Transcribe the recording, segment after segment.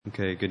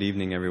Okay, good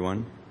evening,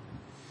 everyone.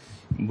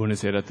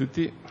 Buonasera a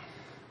tutti.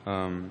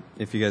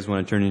 If you guys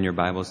want to turn in your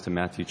Bibles to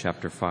Matthew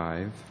chapter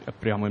 5.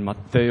 Apriamo in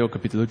Matteo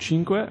capitolo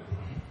 5.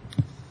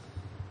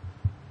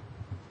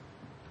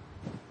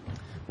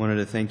 Wanted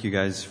to thank you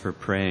guys for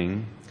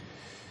praying.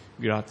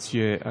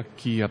 Grazie a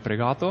chi ha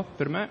pregato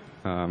per me.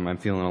 I'm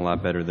feeling a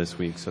lot better this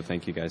week, so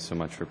thank you guys so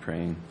much for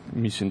praying.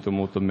 Mi sento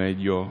molto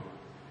meglio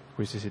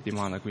questa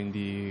settimana,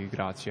 quindi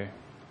grazie.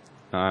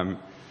 I'm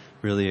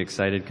really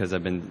excited because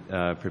I've been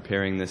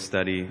preparing this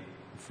study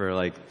for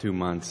like 2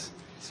 months.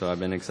 So I've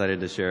been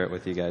excited to share it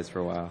with you guys for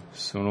a while.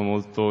 Sono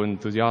molto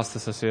entusiasta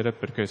stasera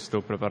perché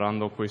sto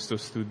preparando questo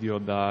studio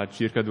da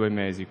circa 2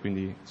 mesi,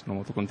 quindi sono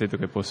molto contento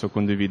che posso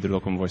condividerlo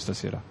con voi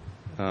stasera.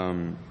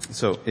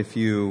 So if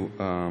you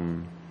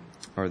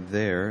are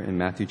there in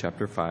Matthew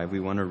chapter 5, we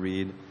want to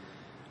read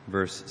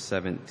verse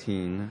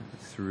 17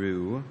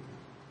 through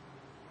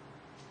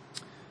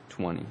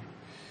 20.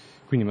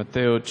 Quindi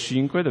Matteo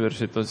 5, dal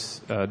versetto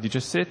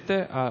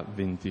 17 a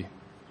 20.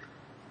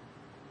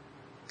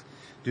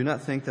 Do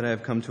not think that I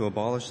have come to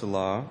abolish the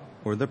law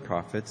or the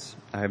prophets.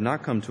 I have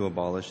not come to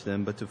abolish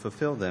them, but to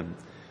fulfill them.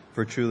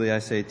 For truly I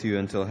say to you,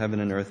 until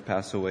heaven and earth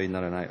pass away,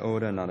 not an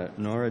iota,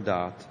 nor a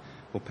dot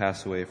will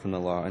pass away from the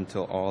law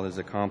until all is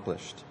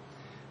accomplished.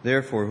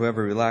 Therefore,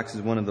 whoever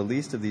relaxes one of the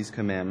least of these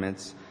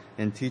commandments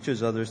and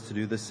teaches others to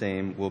do the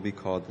same will be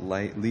called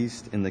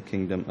least in the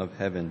kingdom of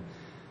heaven.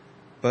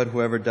 But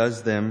whoever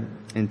does them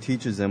and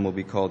teaches them will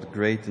be called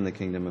great in the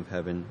kingdom of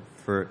heaven.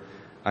 For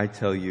I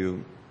tell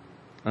you,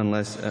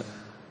 unless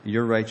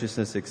your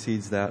righteousness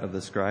exceeds that of the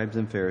scribes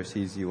and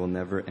Pharisees, you will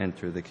never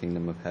enter the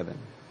kingdom of heaven.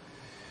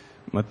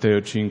 Matteo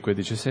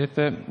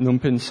 5,17. Non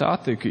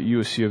pensate che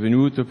io sia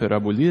venuto per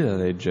abolire la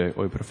legge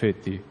o i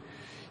profeti.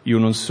 Io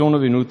non sono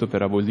venuto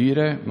per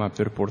abolire, ma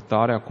per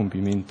portare a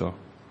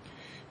compimento.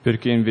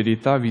 Perché in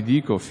verità vi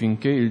dico,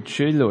 finché il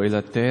cielo e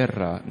la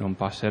terra non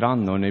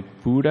passeranno,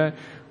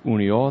 neppure un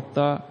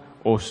iota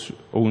o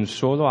un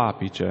solo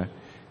apice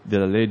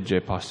della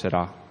legge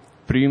passerà,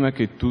 prima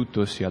che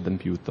tutto sia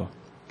adempiuto.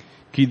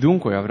 Chi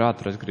dunque avrà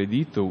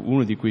trasgredito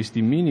uno di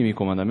questi minimi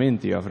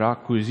comandamenti e avrà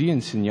così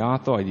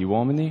insegnato agli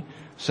uomini,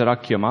 sarà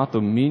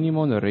chiamato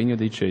minimo nel regno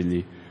dei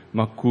cieli,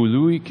 ma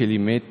colui che li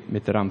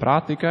metterà in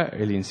pratica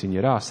e li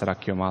insegnerà sarà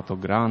chiamato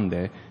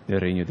grande nel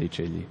regno dei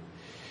cieli.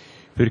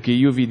 Perché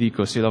io vi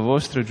dico, se la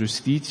vostra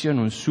giustizia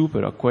non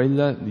supera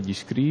quella degli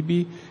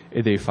scribi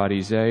e dei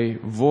farisei,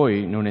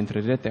 voi non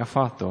entrerete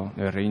affatto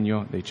nel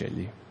regno dei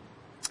cieli.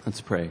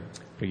 Let's pray.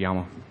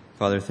 Preghiamo.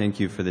 Father,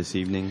 thank you for this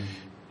evening.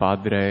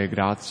 Padre,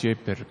 grazie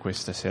per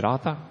questa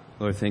serata.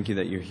 Lord, thank you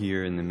that you're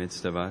here in the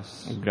midst of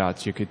us.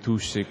 Grazie che tu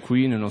sei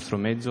qui nel nostro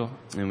mezzo.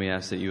 And we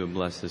ask that you would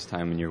bless this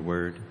time in your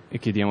word. E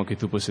chiediamo che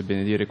tu possa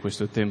benedire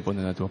questo tempo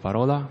nella tua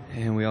parola.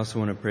 And we also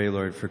want to pray,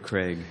 Lord, for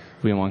Craig.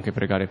 Vogliamo anche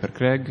pregare per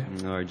Craig.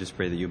 Lord, just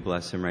pray that you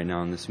bless him right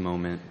now in this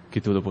moment.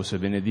 Che tu lo possa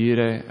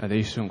benedire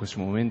adesso, in questo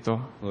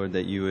momento. Lord,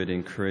 that you would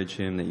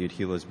encourage him, that you'd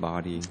heal his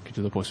body. Che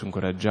tu lo possa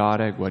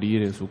incoraggiare,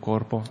 guarire il suo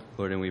corpo.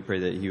 Lord, and we pray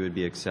that he would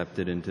be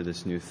accepted into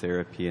this new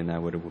therapy and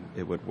that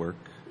it would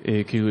work.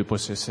 E che lui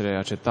possa essere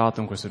accettato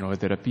in queste nuove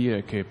terapie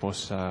e che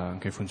possa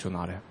anche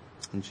funzionare.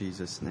 In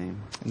Jesus' name.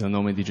 Nel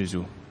nome di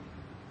Gesù.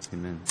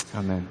 Amen.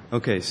 Amen.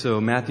 Okay, so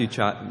Matthew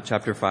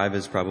chapter 5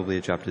 is probably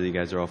a chapter that you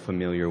guys are all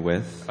familiar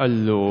with.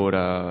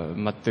 Allora,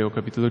 Matteo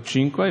capitolo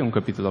 5 è un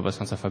capitolo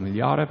abbastanza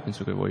familiare,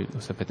 penso che voi lo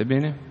sapete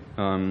bene.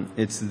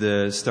 It's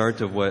the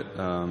start of what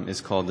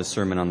is called the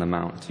Sermon on the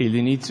Mount. È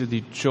l'inizio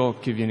di ciò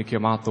che viene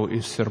chiamato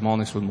il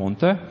sermone sul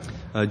monte.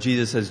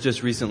 Jesus has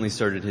just recently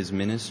started his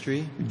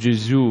ministry.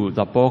 Gesù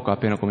da poco ha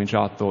appena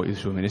cominciato il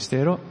suo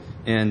ministero.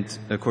 And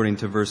according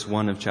to verse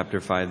 1 of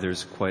chapter 5,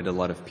 there's quite a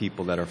lot of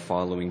people that are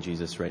following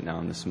Jesus right now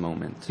in this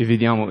moment. E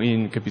vediamo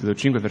in capitolo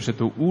 5,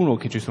 versetto 1,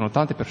 che ci sono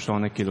tante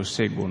persone che lo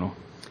seguono.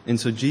 And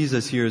so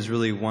Jesus here is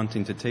really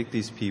wanting to take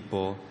these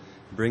people,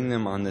 bring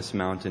them on this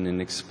mountain and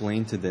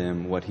explain to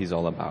them what he's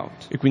all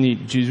about. E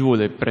quindi Gesù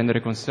vuole prendere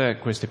con sé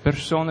queste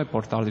persone,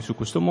 portarli su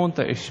questo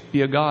monte e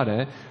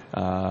spiegare,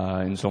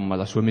 insomma,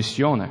 la sua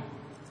missione.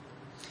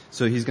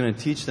 So he's going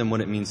to teach them what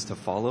it means to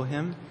follow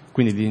him.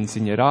 Quindi gli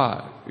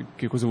insegnerà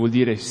che cosa vuol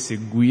dire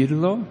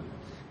seguirlo.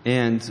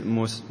 And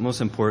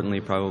most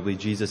importantly, probably,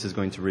 Jesus is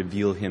going to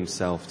reveal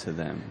himself to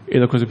them. E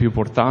la cosa più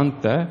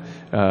importante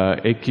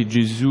è che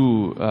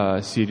Gesù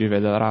si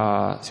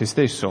rivelerà se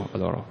stesso a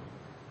loro.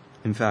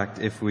 In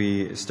fact, if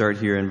we start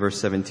here in verse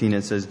 17,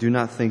 it says, "Do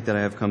not think that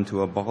I have come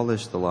to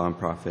abolish the law and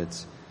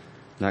prophets,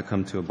 not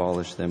come to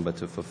abolish them, but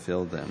to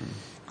fulfill them."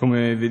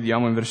 Come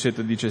vediamo in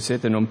versetto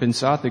 17, non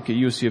pensate che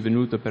io sia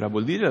venuto per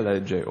abolire la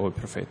legge o i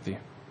profeti.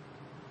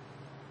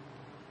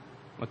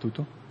 Ma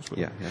tutto?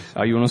 Yeah, yes.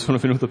 Io non sono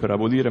venuto per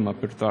abolire, ma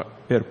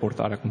per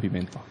portare a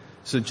compimento.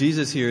 So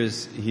Jesus here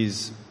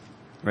he's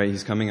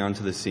coming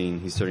onto the scene.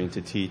 He's starting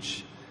to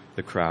teach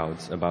the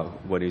crowds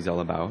about what he's all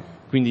about.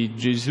 Quindi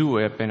Gesù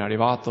è appena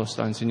arrivato,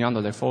 sta insegnando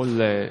alle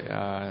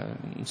folle,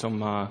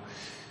 insomma,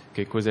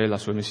 che cos'è la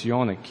sua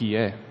missione, chi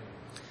è.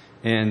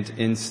 And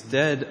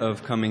instead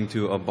of coming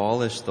to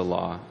abolish the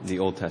law, the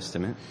Old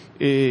Testament,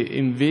 E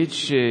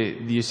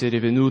invece di essere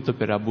venuto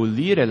per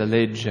abolire la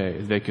legge,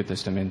 il Vecchio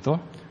Testamento,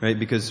 right?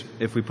 Because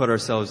if we put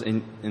ourselves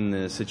in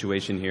the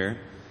situation here,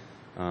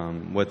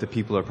 what the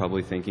people are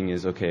probably thinking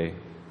is, okay,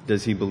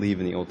 does he believe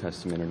in the Old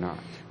Testament or not?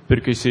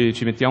 perché se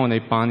ci mettiamo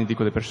nei panni di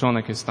quelle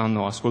persone che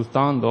stanno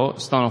ascoltando,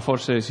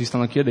 si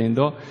stanno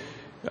chiedendo,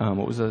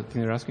 what was the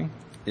thing you're asking?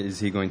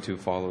 Is he going to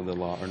follow the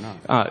law or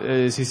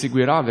not? Si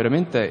seguirà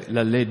veramente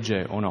la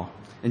legge o no?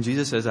 And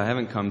Jesus says, I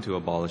haven't come to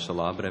abolish the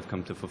law, but I've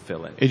come to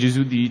fulfill it. E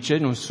Gesù dice,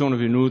 non sono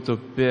venuto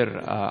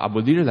per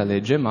abolire la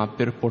legge, ma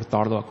per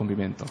portarlo a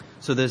compimento.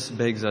 So this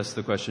begs us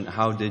the question,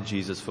 how did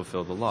Jesus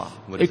fulfill the law?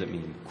 What does it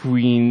mean?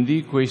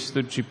 Quindi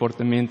questo ci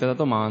porta in mente la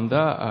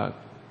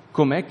domanda,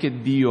 com'è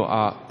che Dio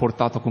ha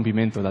portato a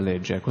compimento la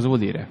legge? Cosa vuol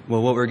dire?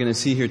 Well, what we're going to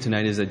see here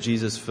tonight is that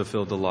Jesus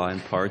fulfilled the law in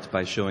part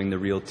by showing the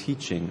real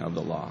teaching of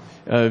the law.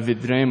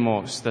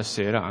 Vedremo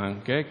stasera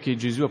anche che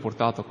Gesù ha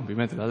portato a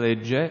compimento la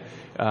legge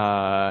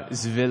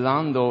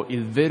svelando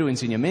il vero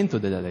insegnamento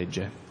della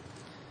legge.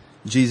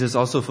 Jesus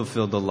also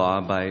fulfilled the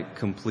law by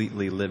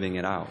completely living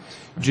it out.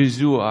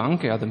 Gesù ha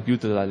anche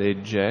adempiuto la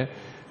legge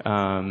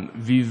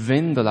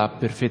vivendola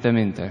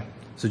perfettamente.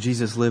 So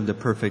Jesus lived a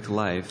perfect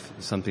life,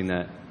 something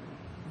that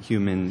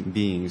human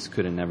beings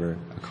could never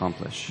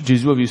accomplish.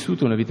 Gesù ha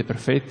vissuto una vita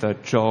perfetta,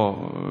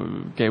 ciò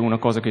che è una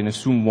cosa che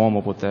nessun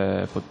uomo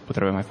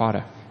potrebbe mai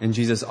fare. And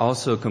Jesus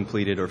also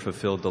completed or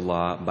fulfilled the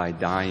law by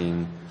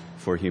dying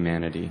for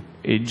humanity.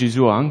 E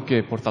Gesù ha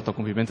anche portato a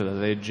compimento la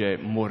legge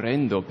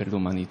morendo per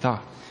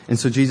l'umanità. And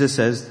so Jesus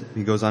says,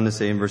 he goes on to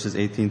say in verses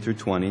 18 through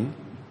 20,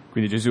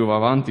 Quindi Gesù va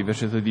avanti,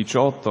 versetto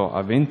 18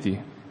 a 20,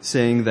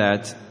 saying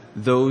that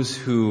those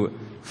who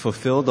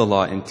fulfill the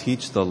law and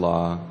teach the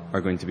law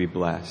are going to be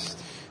blessed.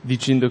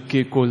 dicendo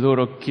che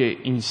coloro che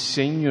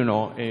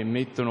insegnano e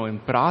mettono in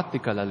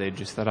pratica la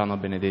legge saranno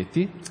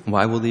benedetti.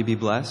 Why will they be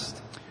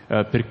blessed?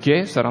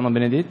 Perché saranno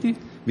benedetti?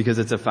 Because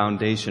it's a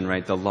foundation,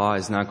 right? The law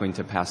is not going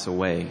to pass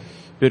away.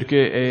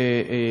 Perché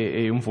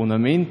è un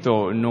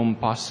fondamento, non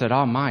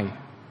passerà mai.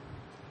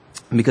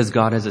 Because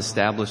God has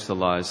established the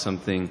law as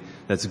something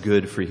that's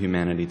good for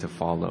humanity to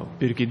follow.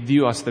 Perché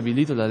Dio ha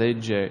stabilito la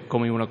legge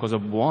come una cosa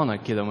buona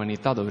che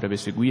l'umanità dovrebbe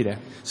seguire.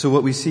 So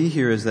what we see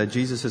here is that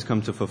Jesus has come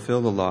to fulfill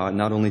the law,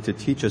 not only to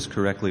teach us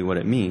correctly what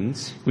it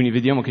means, Quindi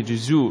vediamo che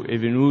Gesù è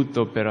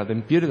venuto per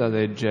adempiere la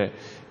legge,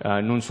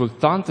 non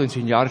soltanto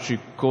insegnarci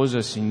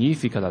cosa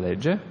significa la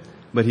legge,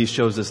 but he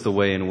shows us the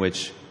way in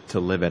which to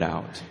live it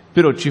out.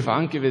 però ci fa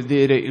anche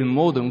vedere il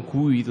modo in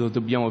cui lo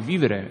dobbiamo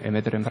vivere e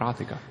mettere in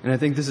pratica. And I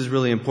think this is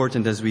really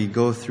important as we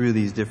go through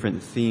these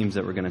different themes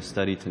that we're going to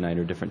study tonight,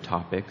 or different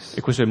topics.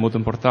 E questo è molto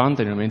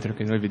importante nel momento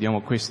che noi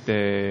vediamo questi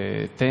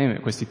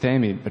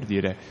temi, per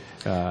dire,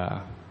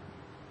 To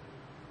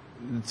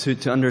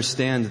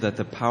understand that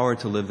the power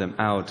to live them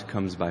out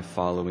comes by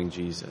following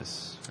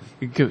Jesus.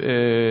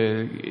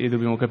 e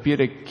dobbiamo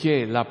capire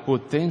che la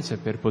potenza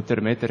per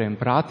poter mettere in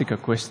pratica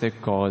queste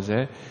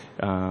cose,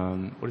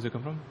 where does it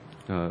come from?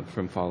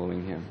 From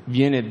following him.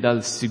 Viene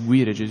dal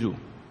seguire Gesù,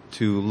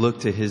 To look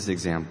to his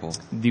example.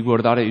 di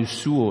guardare il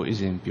suo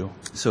esempio.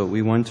 So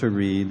we want to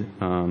read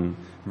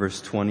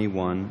verse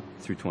 21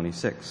 through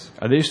 26.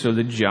 Adesso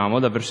leggiamo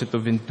da versetto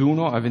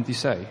 21 a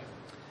 26.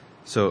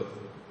 So,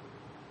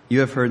 you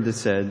have heard this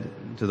said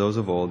to those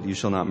of old, you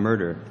shall not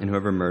murder, and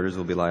whoever murders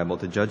will be liable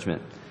to judgment.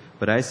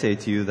 But I say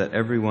to you that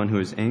everyone who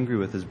is angry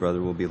with his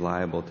brother will be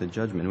liable to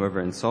judgment.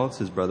 Whoever insults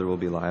his brother will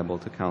be liable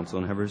to counsel,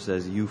 and whoever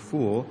says, you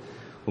fool,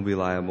 will be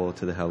liable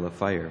to the hell of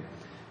fire.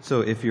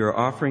 So if you are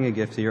offering a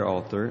gift to your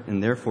altar,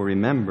 and therefore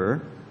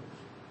remember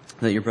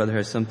that your brother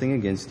has something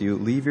against you,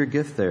 leave your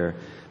gift there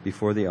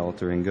before the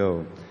altar and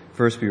go.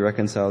 First be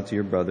reconciled to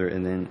your brother,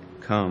 and then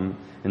come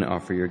and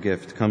offer your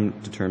gift. Come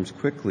to terms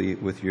quickly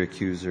with your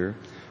accuser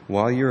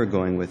while you are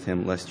going with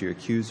him, lest your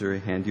accuser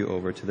hand you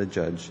over to the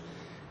judge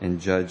and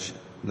judge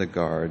the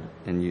guard,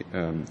 and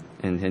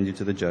hand you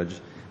to the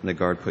judge, and the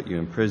guard put you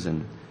in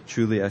prison.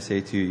 Truly I say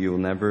to you, you will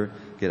never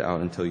get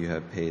out until you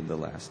have paid the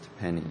last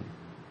penny.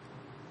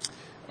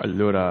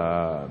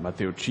 Allora,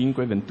 Matteo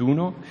 5,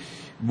 21.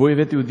 Voi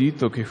avete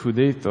udito che fu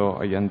detto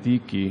agli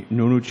antichi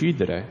non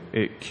uccidere,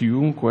 e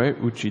chiunque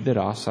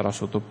ucciderà sarà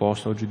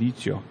sottoposto a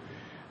giudizio.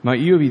 Ma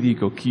io vi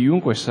dico,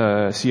 chiunque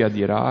si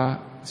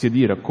adira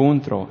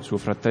contro suo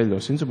fratello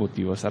senza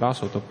motivo sarà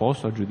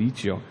sottoposto a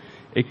giudizio,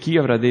 e chi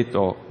avrà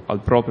detto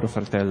al proprio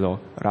fratello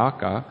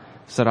raca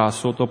sarà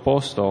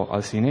sottoposto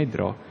al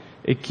sinedrio,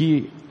 e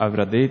chi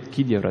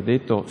gli avrà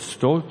detto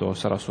stolto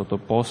sarà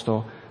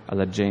sottoposto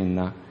alla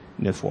genna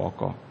del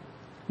fuoco.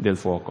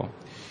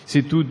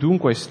 Se tu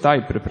dunque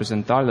stai per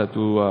presentare la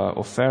tua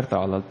offerta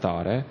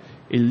all'altare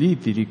e lì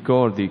ti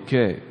ricordi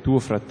che tuo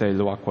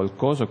fratello ha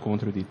qualcosa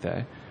contro di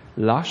te,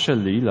 lascia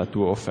lì la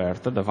tua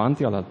offerta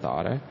davanti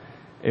all'altare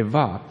e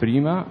va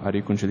prima a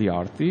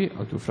riconciliarti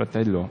al tuo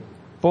fratello,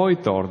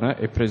 poi torna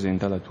e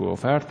presenta la tua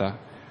offerta.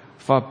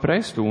 Fa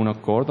presto un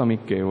accordo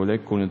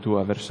amichevole con il tuo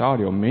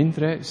avversario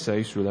mentre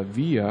sei sulla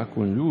via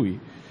con lui,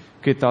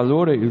 che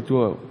talora il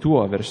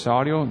tuo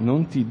avversario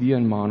non ti dia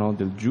in mano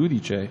del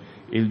giudice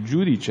il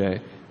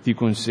giudice ti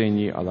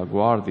consegni alla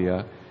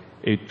guardia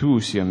e tu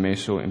sia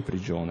messo in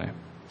prigione.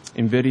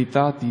 In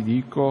verità ti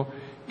dico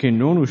che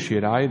non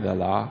uscirai da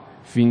là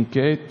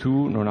finché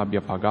tu non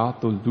abbia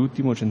pagato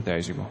l'ultimo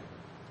centesimo.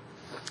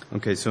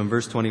 Okay, so in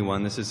verse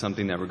 21, this is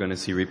something that we're going to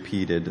see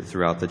repeated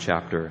throughout the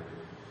chapter.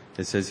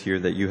 It says here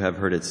that you have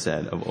heard it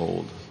said of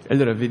old.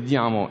 Allora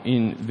vediamo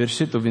in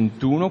versetto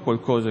 21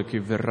 qualcosa che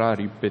verrà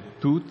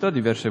ripetuta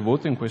diverse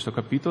volte in questo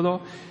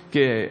capitolo,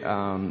 che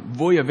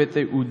voi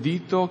avete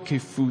udito che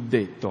fu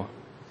detto.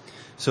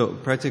 So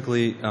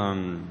practically,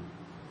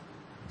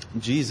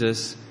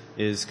 Jesus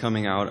is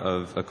coming out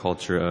of a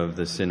culture of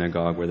the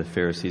synagogue where the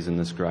Pharisees and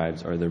the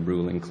scribes are the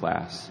ruling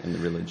class in the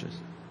religious.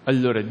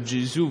 Allora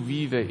Gesù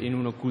vive in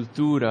una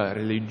cultura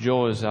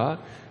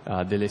religiosa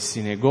delle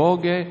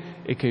sinagoghe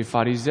e che i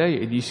farisei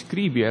e gli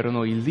scribi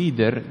erano i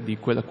leader di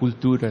quella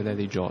cultura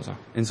religiosa.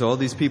 And so all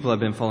these people have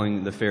been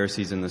following the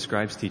Pharisees and the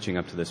scribes' teaching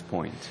up to this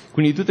point.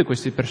 Quindi tutte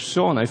queste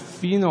persone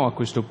fino a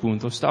questo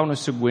punto stavano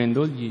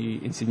seguendo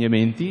gli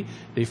insegnamenti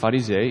dei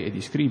farisei e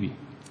gli scribi.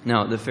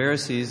 Now, the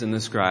Pharisees and the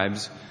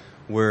scribes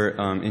were,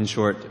 in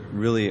short,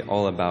 really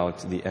all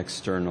about the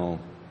external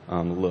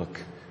look.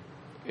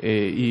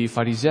 E i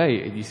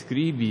farisei e gli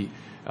scribi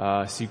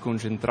si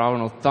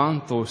concentravano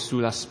tanto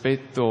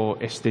sull'aspetto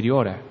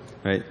esteriore.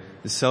 Right?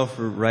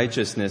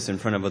 Self-righteousness in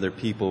front of other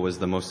people was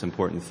the most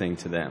important thing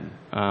to them.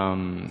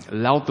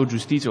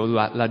 L'autogiustizia o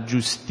la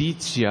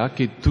giustizia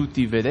che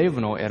tutti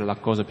vedevano era la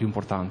cosa più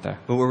importante.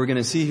 But what we're going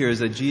to see here is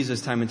that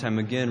Jesus time and time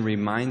again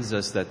reminds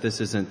us that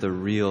this isn't the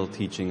real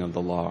teaching of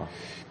the law.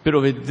 Però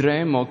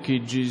vedremo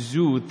che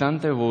Gesù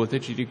tante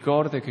volte ci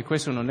ricorda che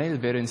questo non è il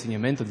vero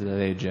insegnamento della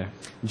legge.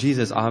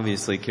 Jesus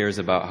obviously cares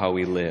about how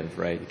we live,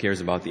 right? He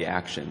cares about the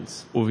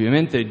actions.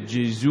 Ovviamente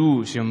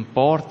Gesù si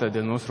importa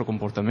del nostro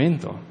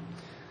comportamento.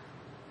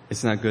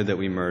 It's not good that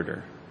we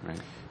murder, right?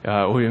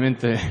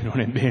 Ovviamente non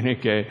è bene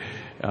che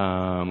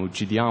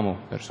uccidiamo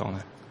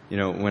persone. You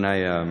know, when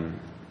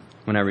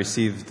I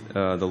received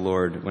the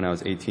Lord when I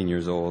was 18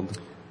 years old,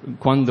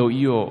 Quando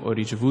io ho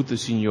ricevuto il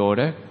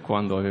Signore,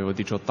 quando avevo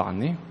 18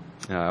 anni,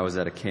 I was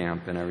at a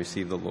camp and I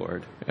received the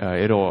Lord.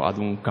 ero ad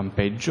un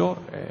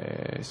campeggio,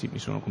 sì, mi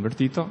sono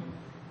convertito.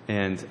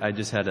 And I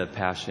just had a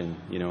passion,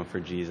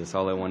 for Jesus.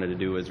 All I wanted to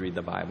do was read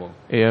the Bible.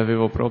 E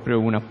avevo proprio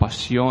una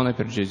passione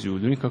per Gesù.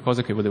 L'unica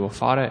cosa che volevo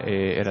fare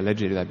era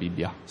leggere la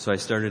Bibbia. So I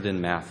started in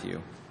Matthew.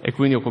 E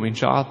quindi ho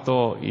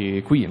cominciato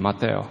qui, in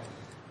Matteo.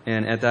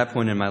 And at that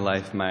point in my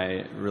life,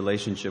 my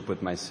relationship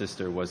with my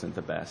sister wasn't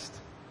the best.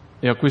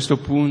 E a questo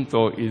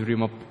punto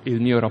il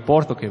mio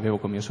rapporto che avevo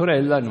con mia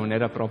sorella non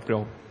era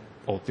proprio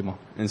ottimo.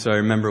 And so I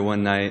remember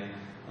one night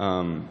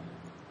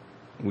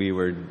we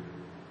were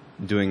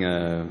doing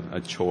a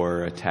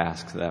chore, a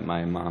task that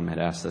my mom had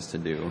asked us to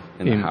do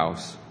in the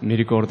house. Mi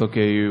ricordo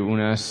che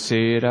una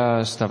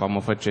sera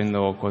stavamo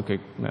facendo qualche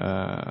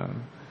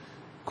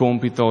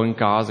compito in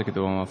casa, che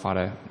dovevamo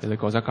fare delle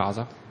cose a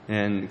casa.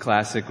 And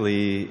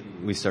classically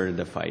we started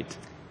to fight.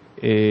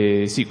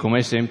 E sì,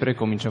 come sempre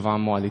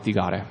cominciavamo a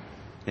litigare.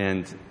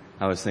 And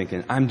I was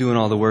thinking, I'm doing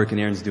all the work and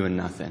Aaron's doing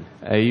nothing.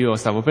 E io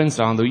stavo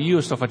pensando,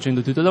 io sto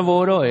facendo tutto il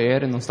lavoro e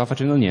Aaron non sta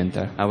facendo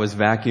niente. I was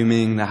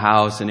vacuuming the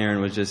house and Aaron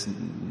was just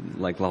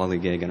like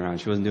lollygagging around.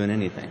 She wasn't doing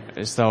anything.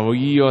 E stavo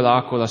io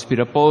là con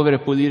l'aspirapolvere a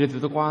pulire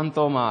tutto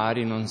quanto, ma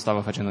Ari non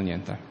stava facendo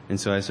niente. And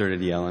so I started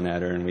yelling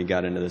at her and we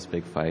got into this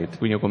big fight.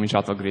 Quindi ho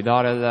cominciato a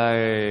gridare a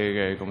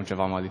lei, e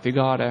cominciavamo a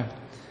litigare.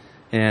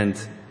 And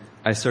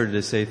I started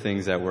to say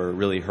things that were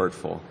really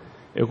hurtful.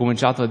 E ho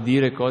cominciato a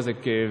dire cose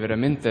che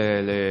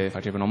veramente le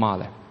facevano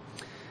male.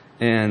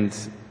 And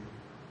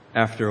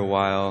after a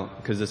while,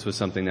 because this was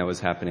something that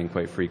was happening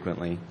quite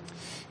frequently,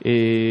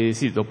 E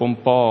sì, dopo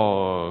un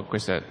po',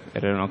 questa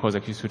era una cosa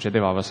che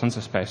succedeva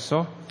abbastanza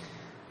spesso.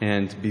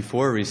 and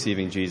before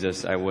receiving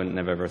Jesus, I wouldn't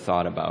have ever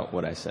thought about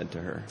what I said to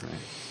her. Right?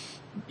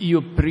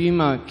 Io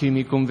prima che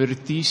mi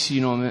convertissi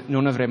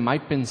non avrei mai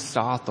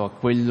pensato a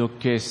quello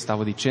che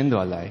stavo dicendo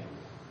a lei.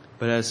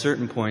 But at a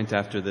certain point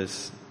after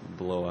this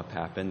blow-up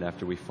happened,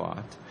 after we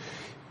fought,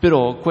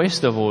 Però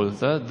questa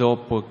volta,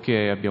 dopo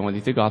che abbiamo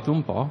litigato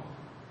un po',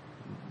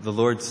 the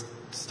Lord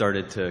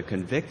started to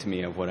convict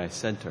me of what I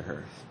said to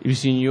her. il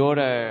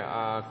Signore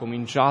ha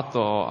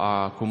cominciato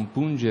a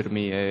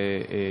compungermi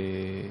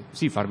e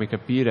sì, farmi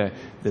capire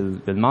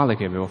del male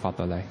che avevo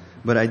fatto a lei.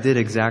 But I did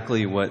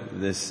exactly what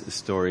this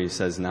story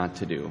says not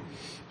to do.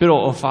 Però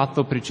ho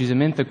fatto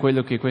precisamente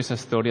quello che questa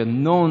storia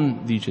non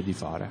dice di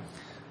fare.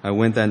 I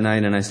went that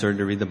night and I started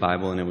to read the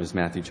Bible, and it was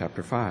Matthew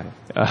chapter 5.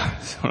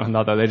 Sono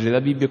andato a leggere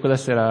la Bibbia quella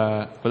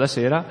sera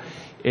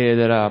ed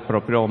era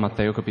proprio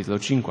Matteo capitolo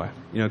 5.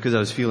 Because I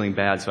was feeling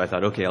bad, so I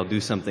thought, okay, I'll do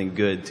something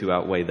good to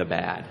outweigh the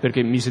bad.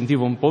 Perché mi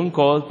sentivo un po' in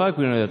colpa e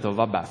quindi ho detto,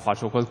 vabbè,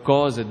 faccio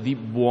qualcosa di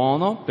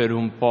buono per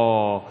un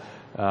po'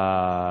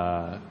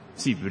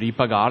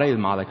 ripagare il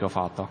male che ho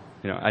fatto.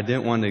 I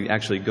didn't want to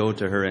actually go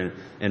to her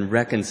and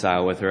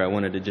reconcile with her. I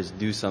wanted to just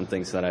do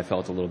something so that I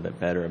felt a little bit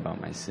better about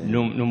my sin.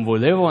 Non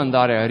volevo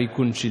andare a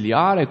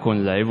riconciliare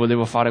con lei,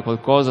 volevo fare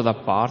qualcosa da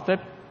parte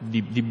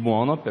di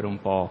buono per un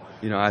po'.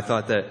 You know, I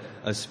thought that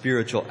a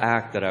spiritual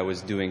act that I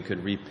was doing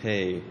could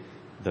repay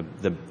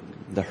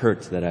the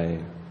hurt that I...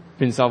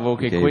 Pensavo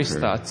che Gave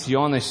questa her.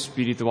 azione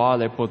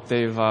spirituale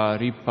poteva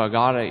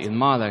ripagare il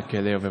male che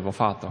le avevo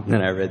fatto.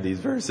 Then I read these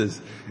verses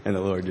and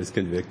the Lord just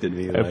convicted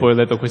me. E Like, poi ho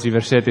letto questi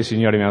versetti e il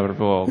Signore mi ha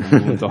proprio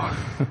convinto.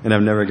 and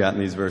I've never gotten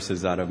these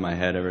verses out of my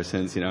head ever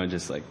since, you know,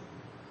 just like,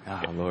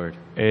 Lord.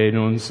 E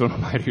non sono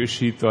mai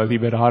riuscito a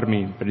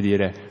liberarmi per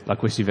dire da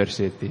questi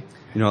versetti.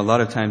 You know, a lot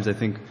of times I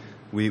think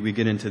we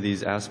get into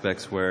these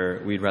aspects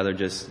where we'd rather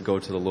just go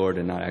to the Lord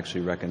and not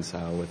actually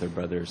reconcile with our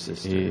brother or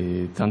sister.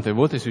 E tante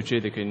volte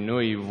succede che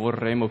noi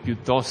vorremmo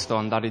piuttosto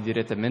andare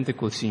direttamente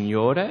col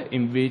Signore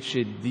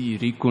invece di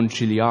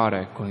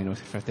riconciliare con i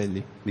nostri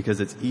fratelli.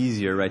 Because it's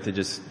easier, right, to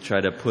just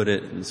try to put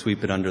it and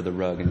sweep it under the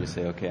rug and just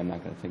say, okay, I'm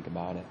not going to think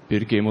about it.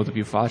 Perché è molto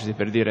più facile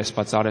per dire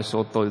spazzare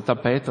sotto il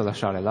tappeto e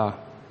lasciare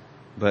là.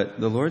 But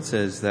the Lord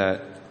says that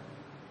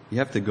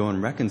you have to go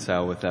and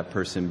reconcile with that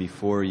person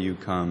before you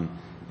come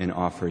and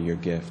offer your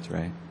gift,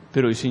 right?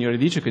 Però il Signore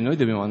dice che noi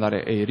dobbiamo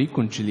andare e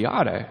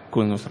riconciliare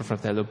con il nostro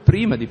fratello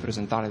prima di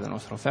presentare la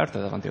nostra offerta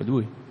davanti a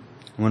Lui.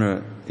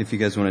 If you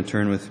guys want to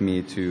turn with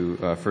me to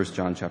 1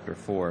 John chapter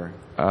 4.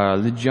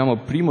 Leggiamo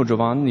 1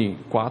 Giovanni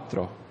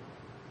 4.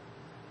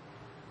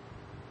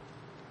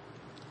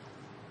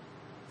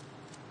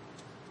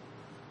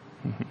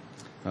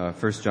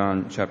 1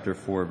 John chapter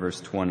 4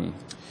 verse 20.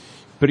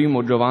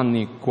 1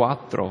 Giovanni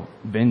 4,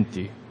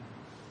 20.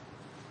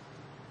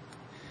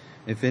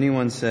 If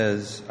anyone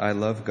says, I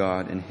love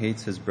God and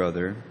hates his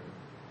brother,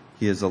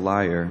 he is a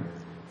liar,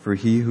 for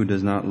he who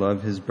does not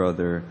love his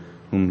brother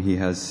whom he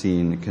has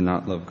seen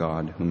cannot love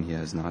God whom he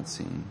has not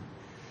seen.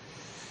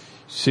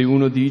 Se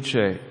uno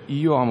dice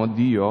io amo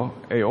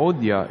Dio e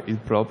odia il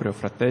proprio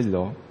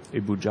fratello, è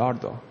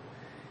bugiardo.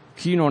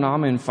 Chi non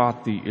ama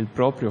infatti il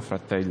proprio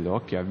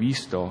fratello che ha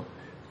visto,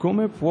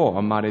 come può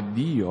amare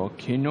Dio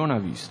che non ha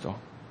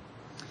visto?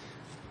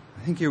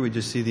 I think here we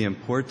just see the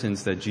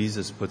importance that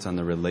Jesus puts on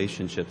the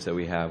relationships that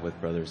we have with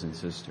brothers and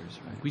sisters,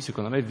 right? Qui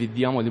secondo me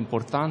vediamo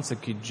l'importanza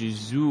che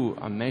Gesù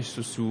ha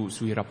messo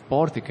sui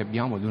rapporti che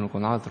abbiamo l'uno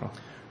con l'altro.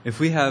 If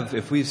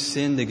we've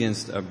sinned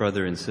against a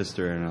brother and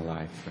sister in our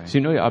life, right? Se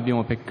noi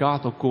abbiamo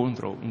peccato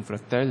contro un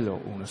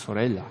fratello o una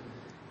sorella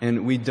And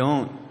we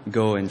don't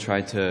go and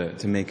try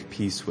to make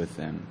peace with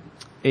them.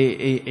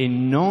 e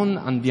non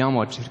andiamo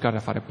a cercare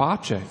di fare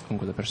pace con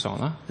quella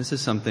persona, This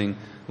is something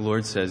the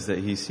Lord says that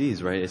He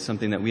sees, right? It's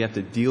something that we have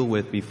to deal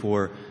with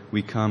before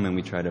we come and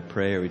we try to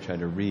pray or we try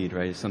to read,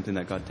 right? It's something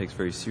that God takes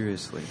very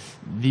seriously.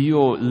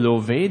 Dio lo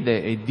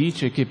vede e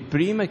dice che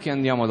prima che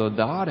andiamo a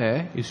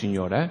lodare il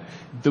Signore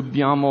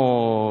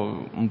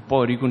dobbiamo un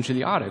po'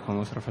 riconciliare con il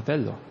nostro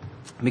fratello.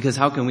 Because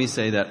how can we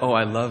say that, oh,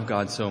 I love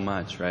God so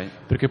much, right?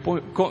 Perché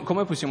poi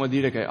come possiamo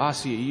dire che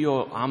sì,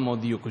 io amo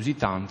Dio così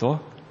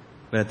tanto,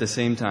 But at the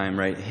same time,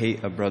 right,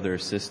 hate a brother or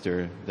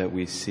sister that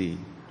we see.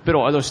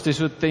 però allo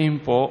stesso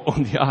tempo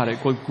odiare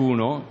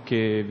qualcuno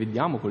che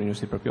vediamo con i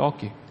nostri propri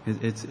occhi?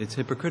 It's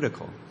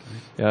hypocritical,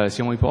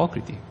 Siamo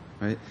ipocriti.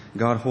 right?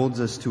 God holds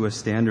us to a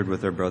standard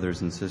with our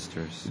brothers and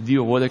sisters.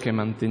 Dio vuole che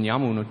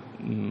manteniamo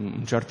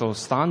un certo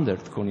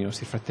standard con i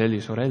nostri fratelli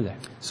e sorelle.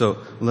 So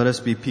let us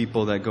be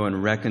people that go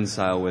and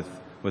reconcile with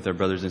our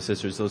brothers and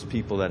sisters, those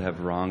people that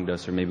have wronged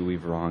us or maybe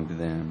we've wronged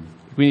them.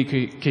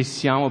 Quindi che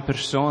siamo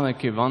persone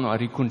che vanno a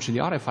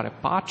riconciliare e fare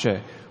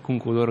pace con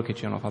coloro che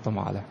ci hanno fatto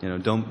male. You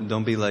know,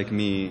 don't be like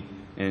me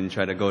and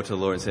try to go to the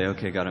Lord and say,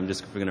 okay, God, I'm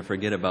just going to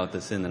forget about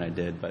the sin that I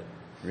did, but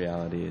in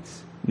reality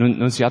it's...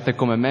 Non siate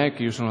come me,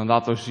 che io sono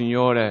andato al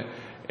Signore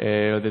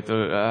e ho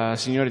detto,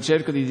 Signore,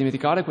 cerco di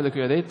dimenticare quello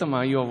che ho detto,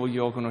 ma io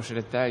voglio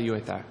conoscere te, io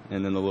e te.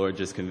 And then the Lord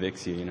just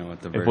convicts you, you know, with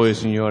the E poi il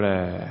verse.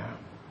 Signore...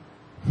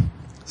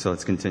 So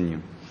let's continue.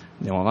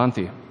 Andiamo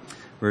avanti.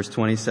 Verse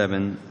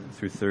 27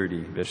 through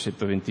 30.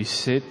 Versetto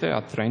 27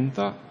 a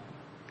 30.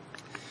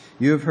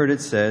 You have heard it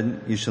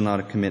said, you shall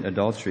not commit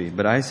adultery.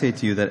 But I say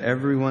to you that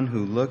everyone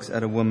who looks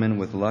at a woman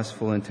with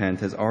lustful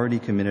intent has already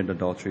committed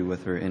adultery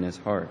with her in his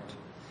heart.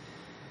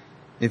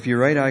 If your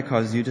right eye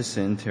causes you to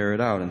sin, tear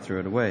it out and throw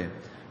it away.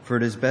 For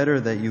it is better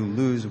that you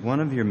lose one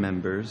of your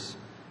members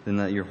than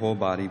that your whole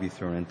body be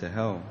thrown into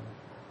hell.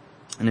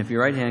 And if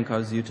your right hand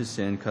causes you to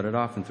sin, cut it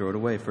off and throw it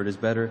away. For it is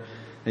better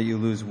that you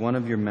lose one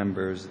of your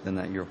members than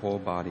that your whole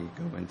body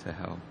go into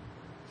hell.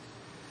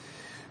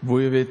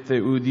 Voi avete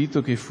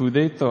udito che fu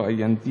detto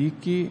agli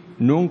antichi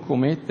non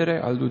commettere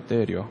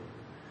adulterio.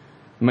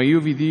 Ma io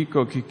vi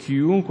dico che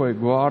chiunque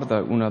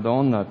guarda una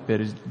donna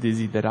per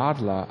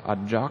desiderarla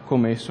ha già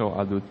commesso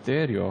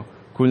adulterio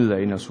con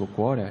lei nel suo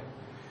cuore.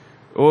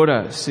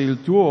 Ora, se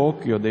il tuo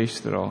occhio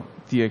destro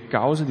ti è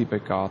causa di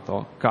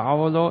peccato,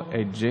 cavalo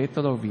e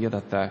gettalo via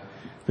da te,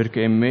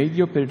 perché è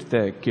meglio per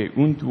te che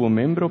un tuo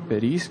membro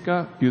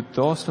perisca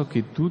piuttosto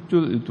che tutto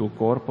il tuo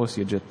corpo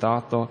sia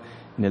gettato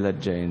nella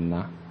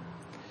genna.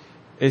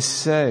 E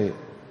se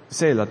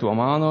la tua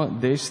mano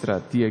destra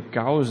ti è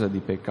causa di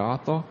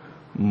peccato,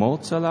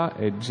 mozzala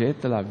e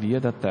gettala via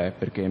da te,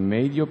 perché è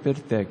meglio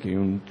per te che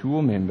un tuo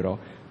membro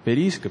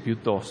perisca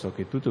piuttosto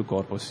che tutto il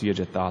corpo sia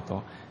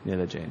gettato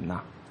nella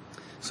genna.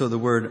 So the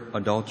word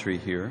adultery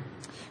here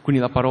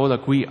Quindi la parola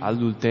qui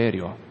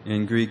adulterio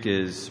in Greek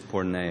is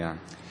porneia.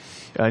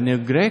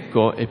 nel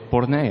greco è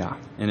porneia,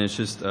 And it's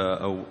just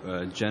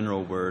a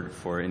general word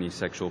for any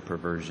sexual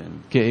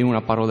perversion. che è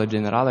una parola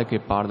generale che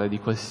parla di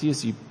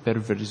qualsiasi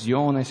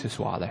perversione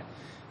sessuale.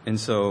 And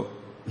so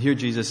here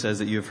Jesus says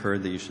that you have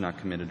heard that you should not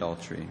commit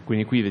adultery.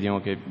 Quindi qui vediamo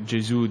che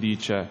Gesù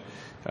dice,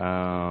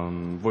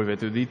 voi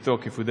avete udito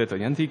che fu detto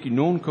agli antichi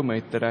non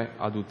commettere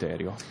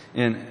adulterio.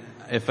 And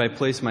if I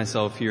place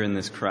myself here in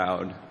this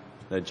crowd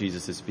that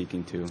Jesus is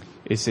speaking to,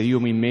 E se io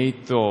mi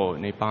metto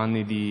nei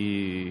panni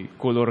di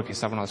coloro che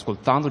stavano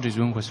ascoltando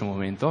Gesù in questo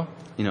momento,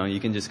 you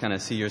can just kind of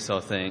see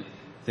yourself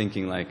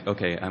thinking like,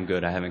 okay, I'm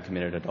good, I haven't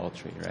committed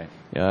adultery,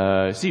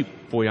 right? sì,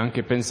 puoi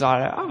anche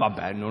pensare,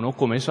 vabbè, non ho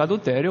commesso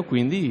adulterio,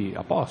 quindi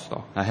a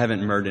posto. I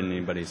haven't murdered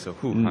anybody, so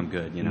I'm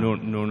good,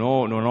 Non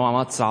ho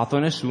ammazzato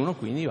nessuno,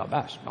 quindi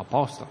vabbè, a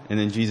posto. And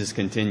then Jesus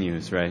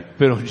continues, right?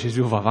 Però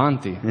Gesù va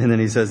avanti And then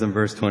he says in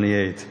verse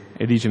 28,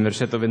 e dice in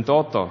versetto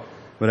 28,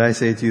 but I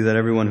say to you that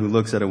everyone who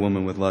looks at a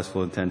woman with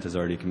lustful intent has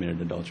already committed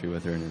adultery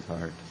with her in his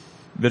heart.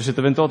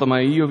 versetto 28, ma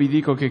io vi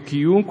dico che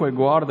chiunque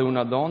guarda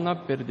una donna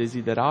per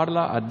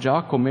desiderarla ha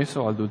già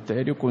commesso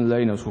adulterio con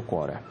lei nel suo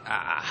cuore.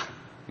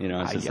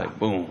 It's just Aia. like,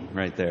 boom,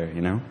 right there,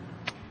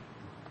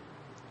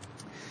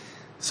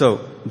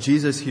 So,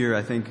 Jesus here,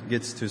 I think,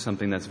 gets to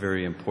something that's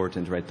very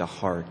important, right? The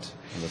heart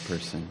of a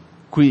person.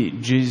 Qui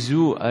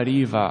Gesù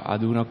arriva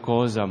ad una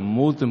cosa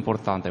molto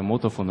importante,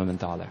 molto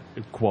fondamentale,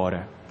 il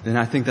cuore. And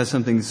I think that's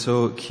something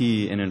so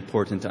key and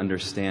important to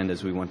understand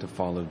as we want to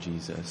follow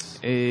Jesus.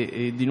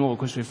 E di nuovo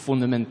questo è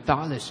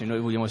fondamentale se noi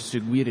vogliamo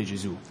seguire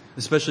Gesù,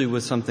 Especially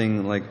with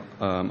something like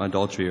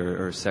adultery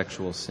or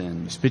sexual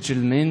sin.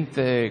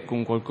 specialmente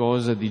con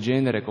qualcosa di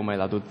genere come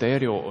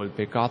l'adulterio o il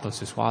peccato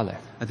sessuale.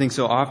 I think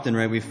so often,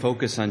 right, we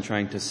focus on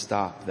trying to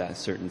stop that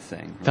certain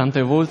thing.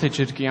 Tante volte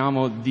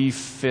cerchiamo di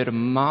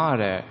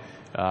fermare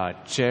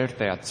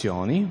certe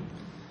azioni,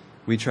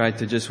 We try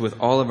to just, with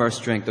all of our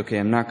strength, okay,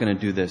 I'm not going to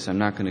do this, I'm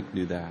not going to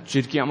do that.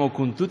 cerchiamo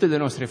con tutte le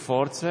nostre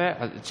forze,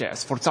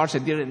 sforzarci a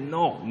dire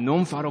no,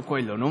 non farò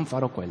quello, non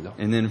farò quello.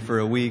 And then for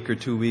a week or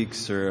 2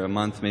 weeks or a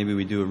month, maybe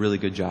we do a really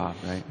good job,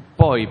 right?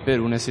 Poi per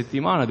una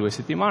settimana, 2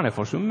 settimane,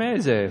 forse un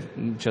mese,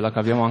 ce la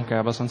caviamo anche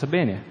abbastanza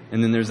bene.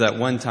 And then there's that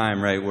one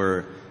time, right,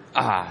 where,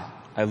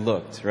 I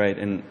looked, right,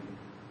 and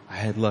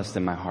I had lust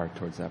in my heart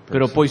towards that person.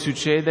 Però poi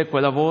succede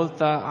quella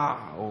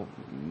volta, ho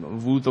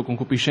avuto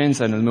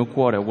concupiscenza nel mio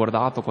cuore, ho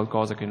guardato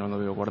qualcosa che non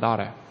dovevo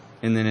guardare.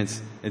 And then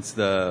it's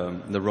the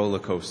roller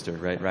coaster,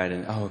 right?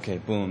 And okay,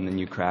 boom, then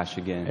you crash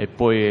again. E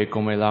poi è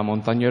come la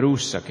montagna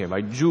russa che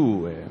vai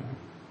giù.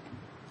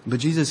 But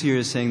Jesus here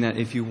is saying that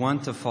if you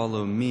want to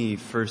follow me,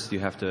 first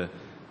you have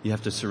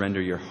to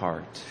surrender your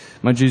heart.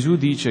 Ma Gesù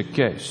dice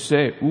che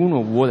se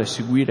uno vuole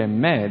seguire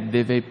me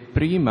deve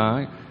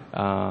prima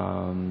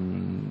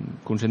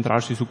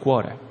concentrarsi sul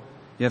cuore.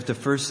 You have to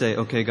first say,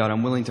 okay, God,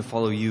 I'm willing to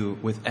follow you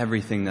with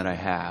everything that I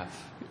have.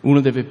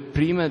 Uno deve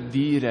prima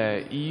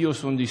dire io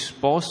sono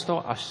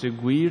disposto a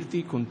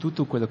seguirti con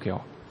tutto quello che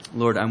ho.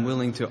 Lord, I'm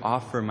willing to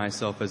offer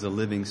myself as a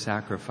living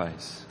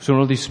sacrifice.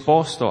 Sono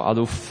disposto ad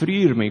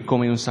offrirmi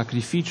come un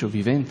sacrificio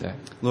vivente.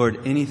 Lord,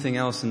 anything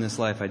else in this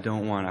life I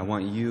don't want. I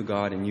want you,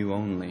 God, and you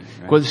only.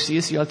 Right?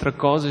 Qualsiasi altra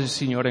cosa,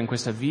 Signore, in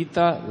questa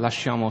vita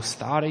lasciamo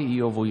stare,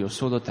 io voglio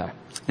solo te.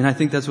 And I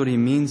think that's what he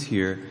means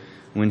here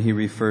when he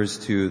refers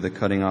to the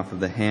cutting off of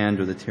the hand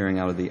or the tearing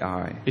out of the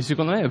eye. E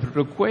secondo me è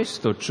proprio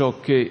questo ciò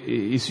che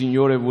il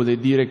Signore vuole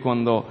dire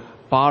quando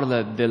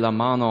parla della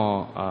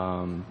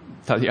mano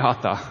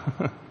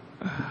tagliata.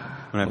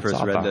 When I first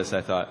read this,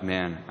 I thought,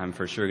 man, I'm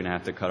for sure going to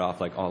have to cut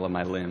off like all of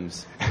my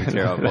limbs, and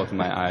tear out both of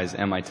my eyes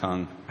and my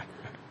tongue.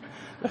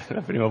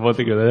 La prima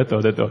volta che ho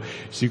detto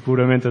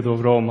sicuramente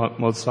dovrò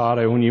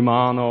mozzare ogni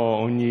mano,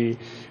 ogni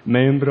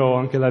membro,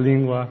 anche la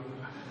lingua.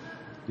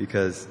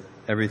 Because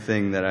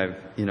everything that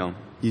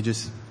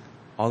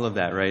all of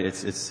that, right?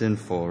 It's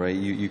sinful, right?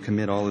 You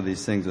commit all of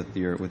these things with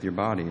your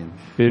body. And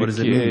what does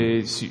it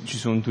mean? Perché ci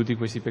sono tutti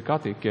questi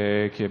peccati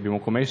che abbiamo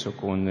commesso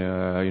con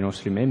i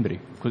nostri membri.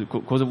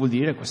 Cosa vuol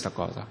dire questa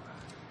cosa?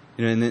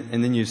 And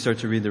then you start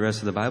to read the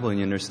rest of the Bible and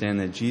you understand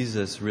that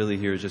Jesus really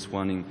here is just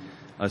wanting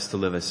us to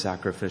live a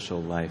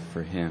sacrificial life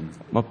for Him.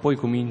 Ma poi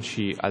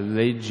cominci a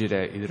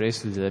leggere il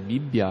resto della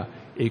Bibbia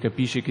e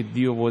capisci che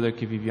Dio vuole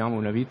che viviamo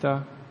una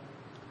vita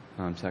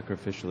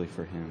Sacrificially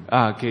for Him.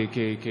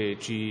 Che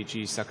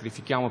ci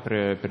sacrifichiamo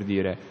per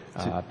dire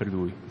per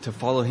Lui. To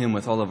follow Him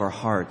with all of our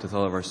heart, with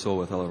all of our soul,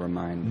 with all of our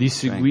mind. Di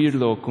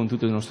seguirlo con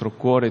tutto il nostro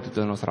cuore,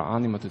 tutta la nostra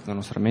anima, tutta la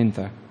nostra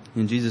mente.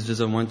 And Jesus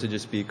doesn't want to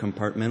just be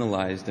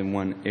compartmentalized in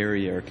one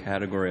area or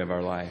category of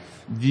our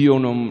life. Dio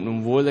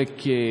non vuole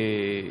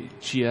che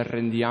ci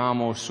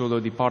arrendiamo solo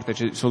di parte,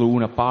 c'è solo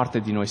una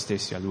parte di noi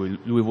stessi a Lui.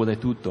 Lui vuole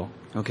tutto.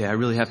 Okay, I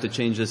really have to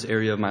change this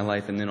area of my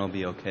life and then I'll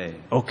be okay.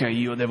 Ok,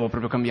 io devo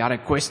proprio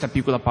cambiare questa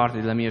piccola parte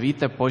della mia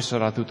vita e poi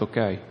sarà tutto ok.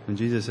 And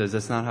Jesus says,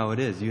 that's not how it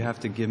is. You have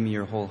to give me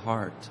your whole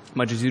heart.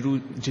 Ma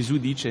Gesù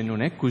dice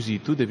non è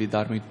così, tu devi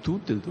darmi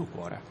tutto il tuo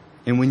cuore.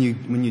 And when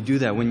you do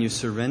that, when you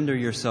surrender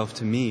yourself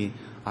to me,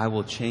 I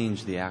will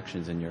change the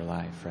actions in your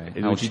life, right? E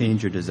I lui will ci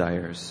change your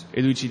desires.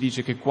 E lui ci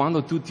dice che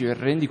quando tu ti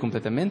arrendi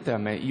completamente a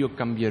me, io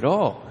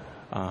cambierò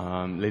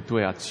le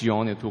tue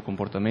azioni, il tuo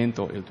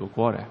comportamento e il tuo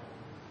cuore.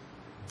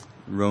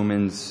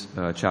 Romans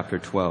chapter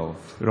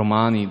 12.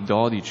 Romani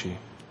 12.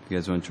 If you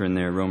guys want to turn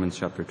there, Romans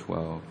chapter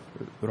 12.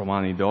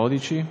 Romani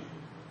 12.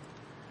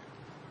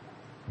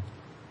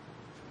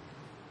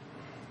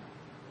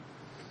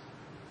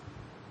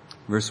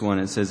 Verse 1,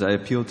 it says, I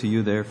appeal to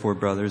you, therefore,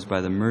 brothers,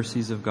 by the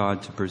mercies of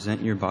God, to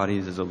present your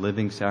bodies as a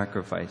living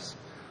sacrifice,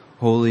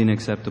 holy and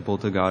acceptable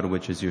to God,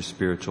 which is your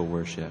spiritual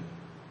worship.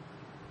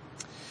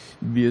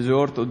 Vi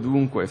esorto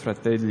dunque,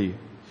 fratelli,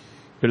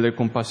 per le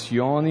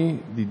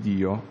compassioni di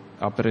Dio,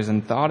 a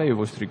presentare i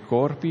vostri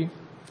corpi,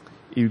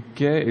 il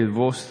che è il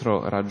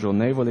vostro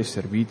ragionevole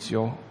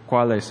servizio,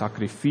 quale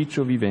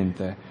sacrificio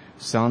vivente,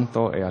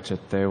 santo e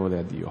accettevole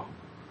a Dio.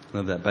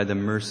 Love that. By the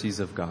mercies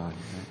of God.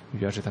 Right? Mi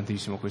piace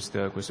tantissimo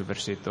questo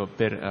versetto,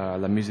 per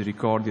la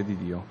misericordia di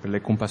Dio, per le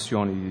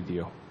compassioni di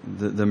Dio.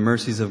 The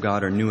mercies of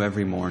God are new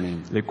every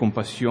morning. Le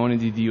compassioni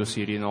di Dio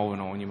si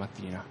rinnovano ogni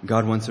mattina.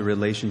 God wants a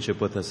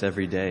relationship with us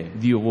every day.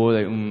 Dio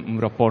vuole un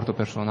rapporto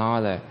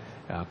personale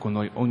con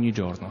noi ogni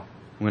giorno.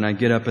 When I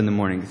get up in the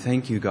morning,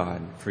 thank you, God,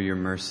 for your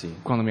mercy.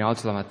 Quando mi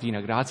alzo la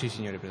mattina, grazie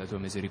Signore per la tua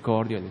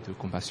misericordia e le tue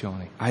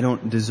compassioni. I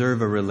don't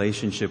deserve a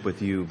relationship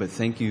with you, but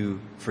thank you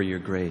for your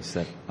grace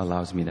that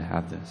allows me to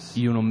have this.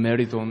 Io non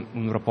merito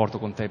un rapporto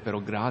con te, però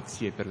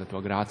grazie per la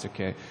tua grazia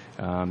che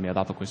mi ha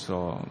dato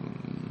questa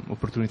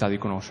opportunità di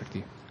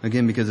conoscerti.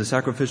 Again, because the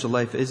sacrificial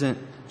life isn't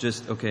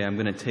just, okay, I'm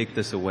going to take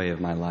this away of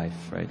my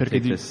life, right?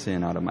 Perché Take this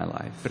sin out of my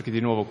life. Perché di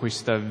nuovo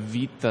questa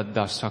vita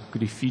da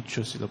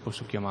sacrificio, se lo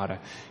posso chiamare,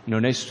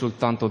 non è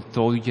soltanto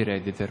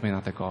togliere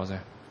determinate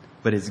cose,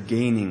 But it's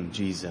gaining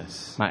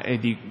Jesus. ma è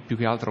di più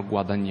che altro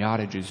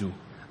guadagnare Gesù.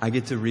 I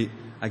get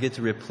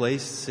to replace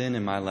sin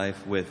in my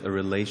life with a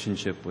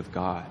relationship with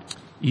God.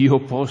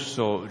 Io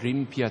posso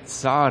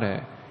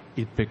rimpiazzare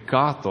il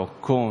peccato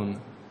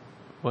con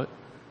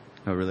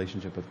A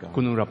relationship with God.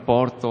 con un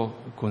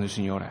rapporto con il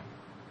Signore.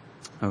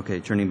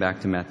 Okay, turning back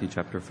to Matthew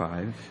chapter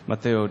 5,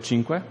 Matteo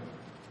 5,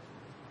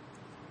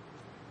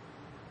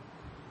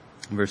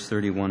 verse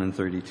 31 and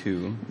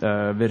 32.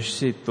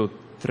 versetto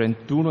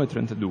 31 e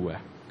 32.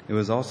 It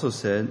was also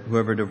said,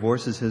 whoever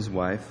divorces his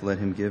wife, let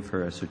him give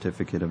her a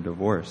certificate of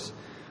divorce.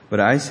 But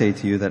I say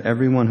to you that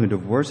everyone who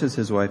divorces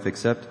his wife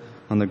except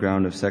on the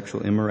ground of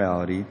sexual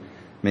immorality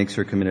makes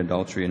her commit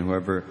adultery, and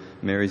whoever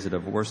marries a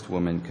divorced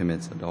woman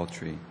commits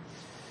adultery.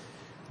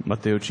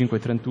 Matteo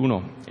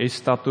 5,31. È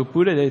stato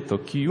pure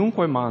detto: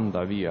 chiunque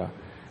manda via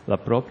la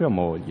propria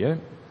moglie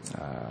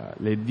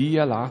le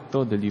dia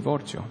l'atto del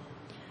divorzio.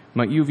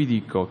 Ma io vi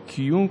dico: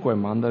 chiunque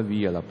manda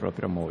via la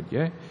propria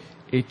moglie,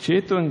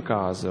 eccetto in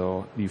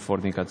caso di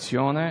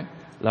fornicazione,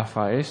 la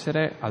fa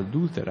essere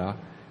adultera,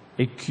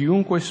 e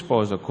chiunque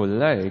sposa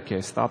colei che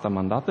è stata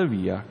mandata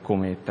via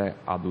commette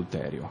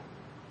adulterio.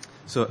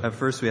 So at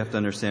first we have to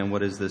understand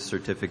what is this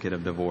certificate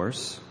of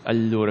divorce.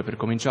 Allora, per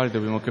cominciare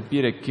dobbiamo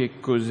capire che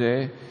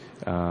cos'è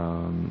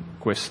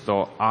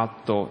questo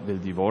atto del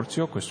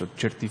divorzio, questo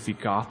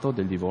certificato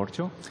del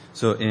divorzio.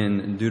 So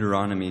in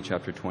Deuteronomy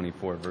chapter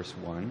 24 verse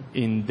 1,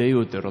 In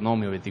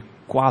Deuteronomio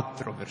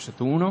 24,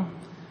 versetto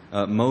 1,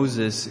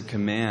 Moses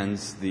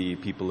commands the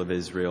people of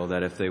Israel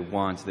that if they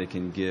want, they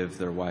can give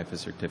their wife a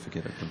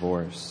certificate of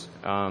divorce.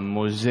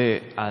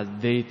 Mosè ha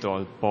detto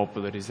al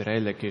popolo di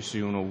Israele che se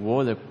uno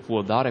vuole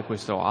può dare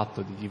questo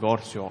atto di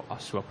divorzio a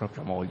sua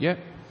propria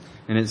moglie.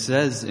 And it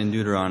says in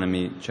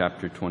Deuteronomy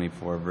chapter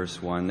 24 verse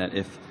 1 that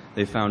if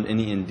they found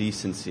any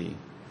indecency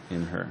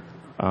in her,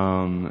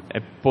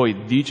 E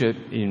poi dice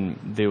in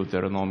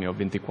Deuteronomio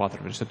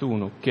 24, versetto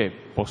 1, che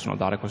possono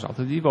dare questo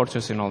atto di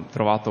divorzio se hanno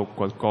trovato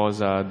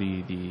qualcosa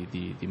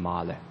di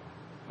male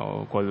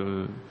o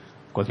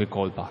qualche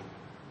colpa.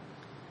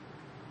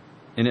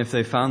 and if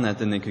they found that,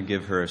 then they could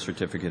give her a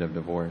certificate of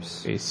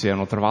divorce. E se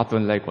hanno trovato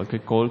in lei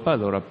qualche colpa,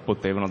 allora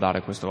potevano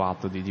dare questo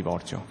atto di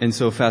divorzio. And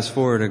so fast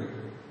forward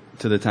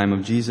to the time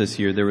of Jesus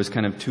here, there was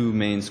kind of two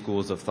main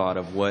schools of thought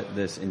of what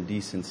this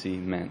indecency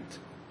meant.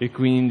 E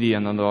quindi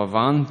andando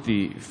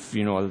avanti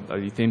fino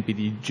agli tempi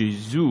di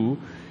Gesù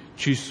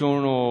ci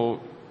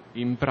sono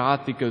in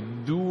pratica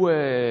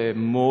due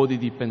modi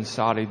di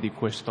pensare di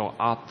questo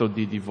atto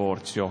di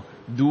divorzio,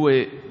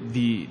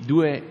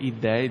 due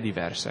idee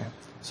diverse.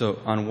 So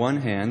on one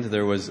hand,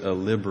 there was a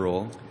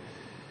liberal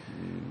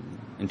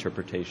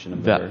interpretation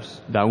of the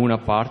verse. Da una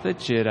parte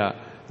c'era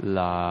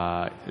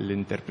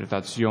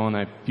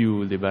l'interpretazione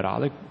più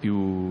liberale,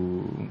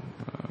 più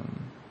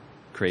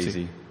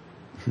Crazy.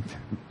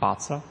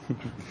 pazza,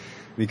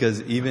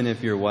 Because even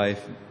if your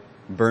wife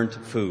burnt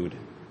the food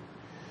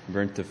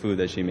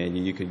that she made,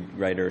 you could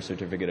write her a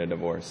certificate of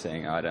divorce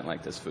saying, oh, I didn't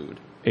like this food.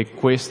 e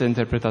questa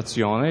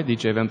interpretazione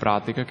diceva in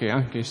pratica che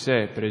anche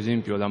se per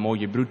esempio la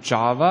moglie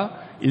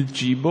bruciava il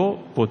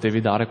cibo,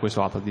 potevi dare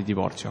questo atto di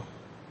divorzio.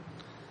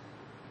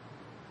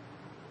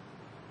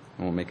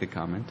 I won't make a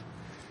comment.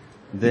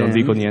 Non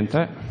dico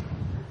niente.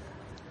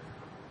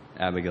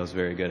 Abigail's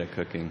very good at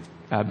cooking.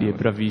 Abby è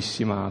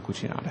bravissima a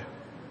cucinare.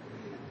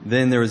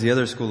 Then there was the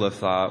other school of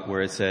thought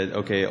where it said,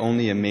 okay,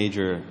 only a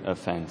major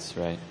offense,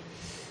 right?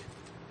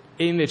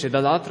 E invece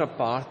dall'altra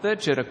parte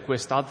c'era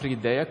quest'altra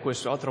idea,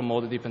 questo altro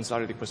modo di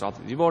pensare di questo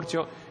altro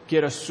divorzio, che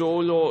era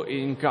solo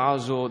in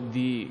caso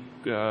di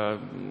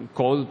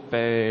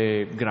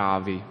colpe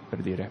gravi, per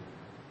dire.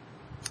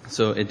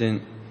 So it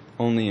didn't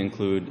only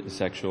include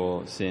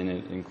sexual sin,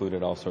 it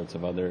included all sorts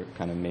of other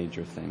kind of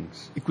major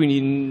things. E quindi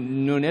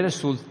non era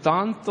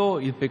soltanto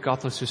il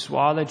peccato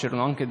sessuale,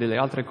 c'erano anche delle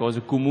altre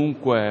cose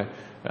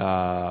comunque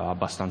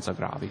abbastanza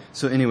gravi.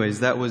 So anyways,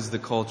 that was the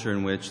culture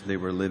in which they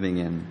were living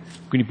in.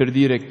 Quindi per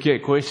dire che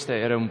questa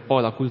era un po'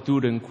 la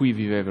cultura in cui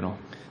vivevano.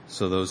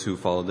 So those who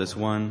followed this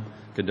one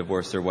could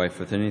divorce their wife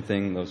with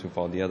anything. Those who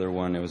followed the other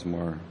one, it was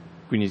more.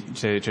 Quindi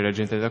c'era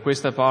gente da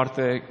questa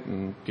parte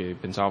che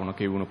pensavano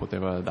che uno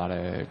poteva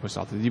dare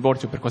quest'altro di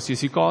divorzio per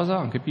qualsiasi cosa,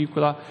 anche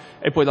piccola,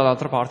 e poi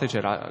dall'altra parte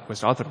c'era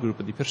questo altro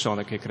gruppo di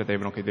persone che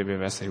credevano che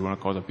doveva essere una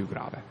cosa più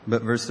grave.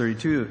 But verse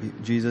 32,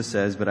 Jesus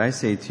says, "But I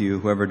say to you,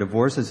 whoever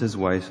divorces his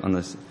wife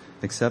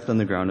except on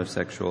the ground of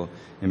sexual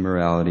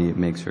immorality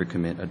makes her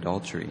commit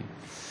adultery."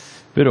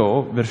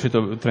 Però,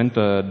 versetto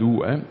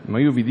 32, ma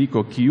io vi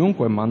dico,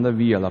 chiunque manda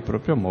via la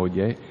propria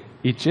moglie,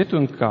 eccetto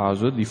in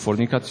caso di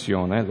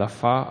fornicazione, la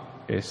fa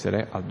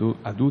essere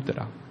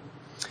adultera.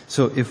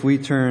 So if we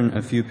turn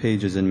a few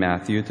pages in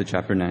Matthew to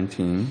chapter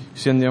 19,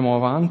 Se andiamo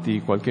avanti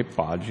qualche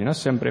pagina,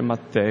 sempre in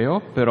Matteo,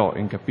 però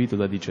in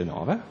capitolo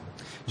 19,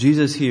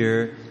 Jesus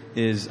here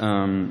is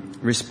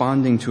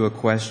responding to a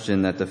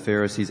question that the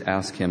Pharisees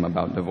asked him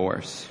about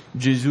divorce.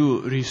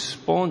 Gesù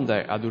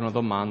risponde ad una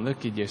domanda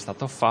che gli è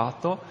stata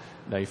fatta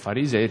dai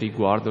farisei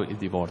riguardo il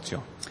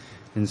divorzio.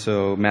 And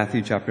so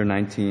Matthew chapter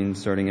 19,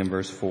 starting in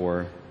verse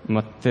 4,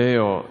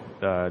 Matteo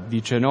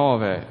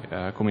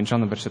 19,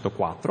 cominciando versetto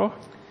 4,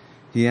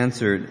 he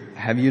answered,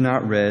 "Have you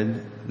not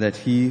read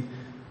that he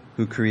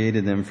who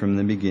created them from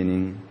the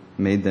beginning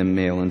made them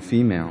male and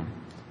female?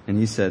 And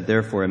he said,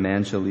 therefore a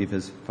man shall leave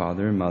his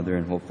father and mother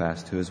and hold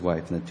fast to his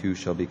wife, and the two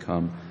shall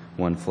become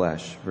one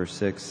flesh." Verse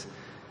 6,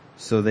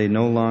 "So they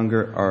no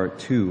longer are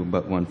two,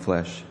 but one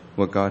flesh.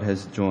 What God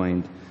has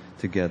joined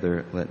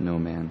together, let no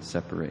man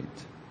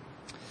separate."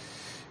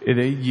 Ed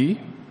egli,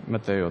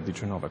 Matteo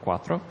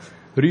 19,4,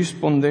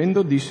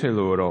 rispondendo disse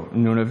loro,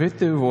 non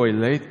avete voi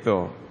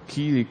letto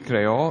chi li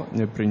creò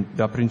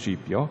da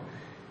principio?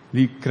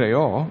 Li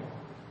creò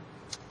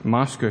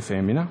maschio e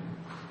femmina?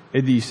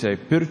 E disse,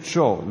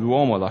 perciò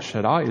l'uomo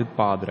lascerà il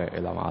padre e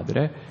la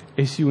madre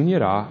e si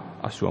unirà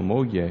a sua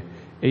moglie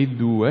e i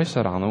due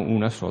saranno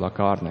una sola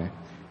carne.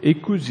 E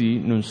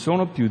così non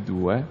sono più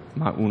due,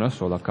 ma una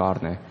sola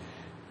carne.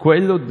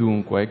 Quello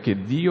dunque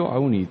che Dio ha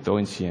unito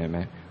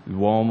insieme,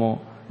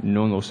 l'uomo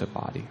non lo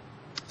separi.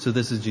 So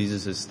this is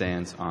Jesus'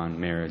 stance on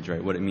marriage,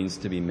 right? What it means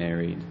to be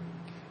married.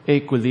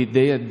 Ecco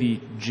l'idea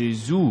di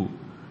Gesù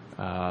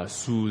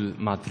sul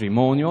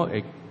matrimonio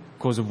e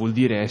cosa vuol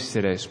dire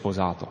essere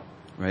sposato.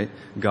 Right?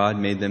 God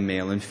made them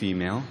male and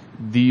female.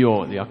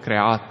 Dio li ha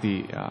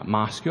creati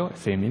maschio e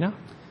femmina.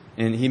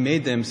 And he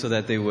made them so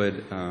that they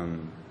would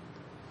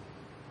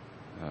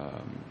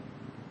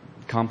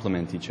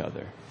complement each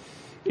other.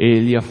 E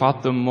li ha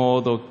fatto in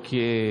modo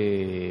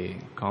che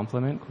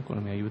qualcuno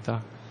mi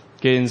aiuta?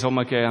 Che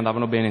insomma che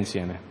andavano bene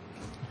insieme.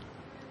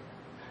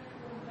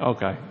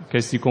 Ok, che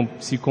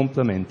si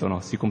complementano,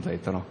 si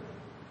completano.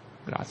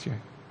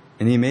 Grazie.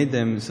 And he made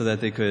them so that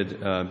they could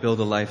build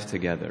a life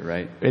together,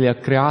 right? E li ha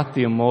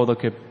creati in modo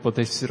che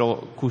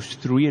potessero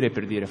costruire,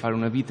 per dire, fare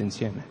una vita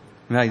insieme.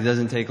 In fact, it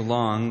doesn't take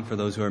long for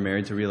those who are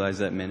married to realize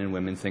that men and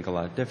women think a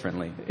lot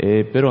differently.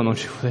 E però non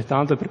ci vuole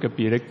tanto per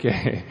capire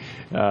che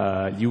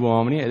gli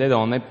uomini e le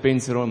donne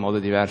pensano in modo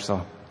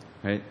diverso.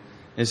 Right?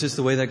 It's just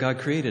the way that God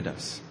created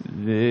us.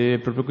 È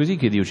proprio così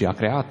che Dio ci ha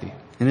creati.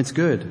 And it's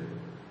good.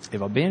 E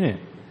va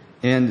bene.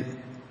 And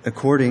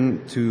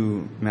according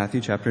to Matthew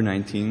chapter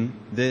 19,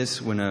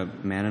 when a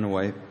man and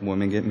a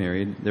woman get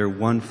married, they're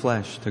one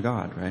flesh to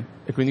God, right?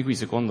 E quindi qui,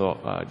 secondo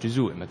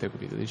Gesù, in Matteo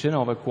capitolo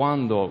 19,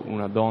 quando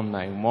una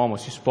donna e un uomo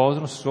si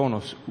sposano,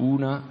 sono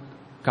una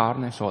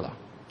carne sola.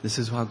 This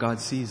is how God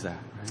sees that,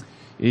 right?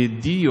 E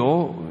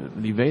Dio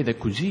li vede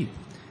così.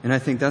 And I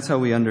think that's how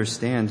we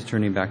understand,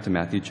 turning back to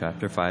Matthew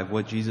chapter 5,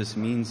 what Jesus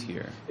means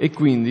here. E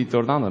quindi,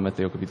 tornando a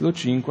Matteo capitolo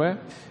 5,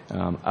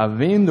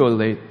 avendo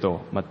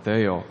letto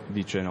Matteo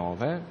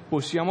 19,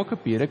 possiamo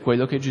capire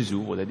quello che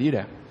Gesù vuole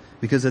dire.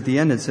 Because at the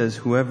end it says,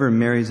 whoever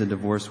marries a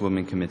divorced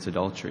woman commits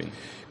adultery.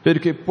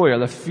 Perché poi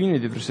alla fine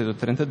del versetto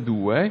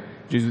 32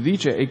 Gesù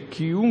dice, e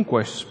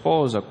chiunque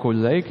sposa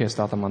colei che è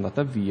stata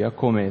mandata via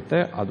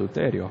commette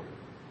adulterio.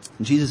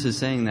 Jesus is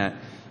saying that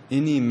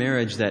any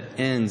marriage that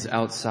ends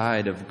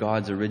outside of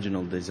God's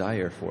original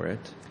desire for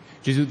it,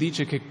 Gesù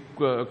dice che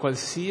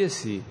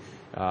qualsiasi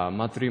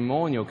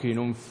matrimonio che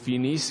non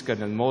finisca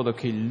nel modo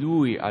che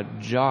Lui ha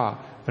già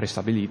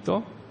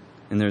prestabilito,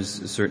 and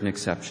there's certain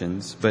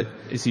exceptions, but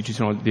sì, ci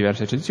sono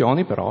diverse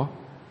eccezioni però,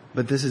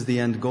 this is the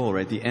end goal,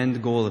 right? The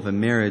end goal of a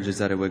marriage is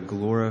that it would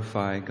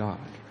glorify God.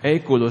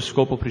 ecco lo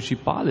scopo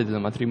principale del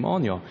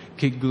matrimonio,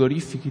 che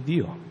glorifichi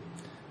Dio.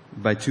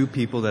 By two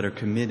people that are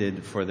committed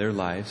for their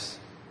lives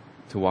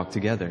to walk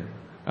together.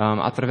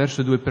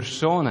 Attraverso due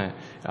persone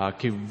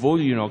che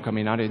vogliono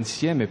camminare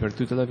insieme per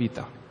tutta la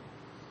vita.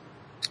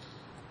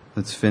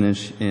 Let's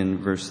finish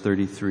in verse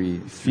 33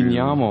 through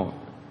Finiamo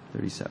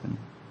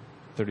 37.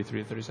 33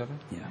 e 37?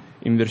 Yeah.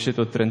 In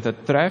versetto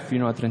 33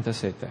 fino a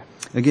 37.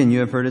 Again,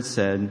 you have heard it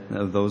said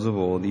of those of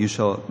old, you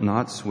shall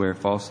not swear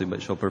falsely,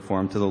 but shall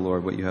perform to the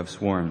Lord what you have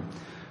sworn.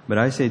 But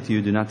I say to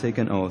you, do not take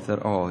an oath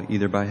at all,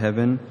 either by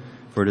heaven,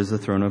 for it is the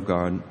throne of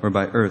God, or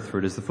by earth, for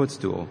it is the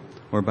footstool,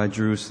 or by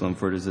Jerusalem,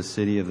 for it is the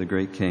city of the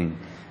great King.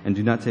 And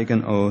do not take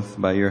an oath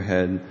by your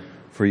head,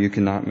 for you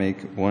cannot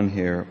make one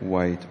hair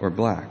white or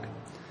black.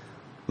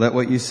 Let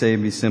what you say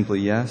be simply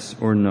yes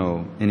or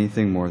no.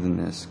 Anything more than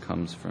this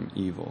comes from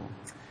evil.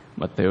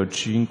 Matteo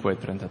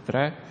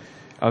 5:33.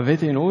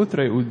 Avete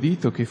inoltre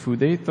udito che fu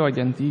detto agli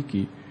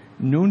antichi: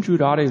 non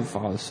giurare il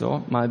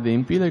falso, ma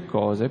adempi le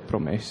cose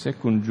promesse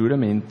con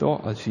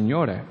giuramento al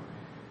Signore.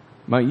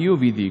 Ma io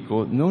vi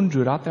dico, non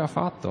giurate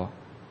affatto,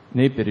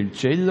 né per il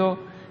cielo,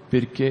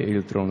 perché è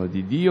il trono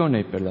di Dio,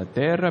 né per la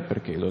terra,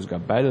 perché è lo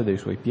sgabello dei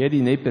suoi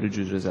piedi, né per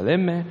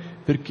Gerusalemme,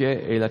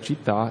 perché è la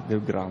città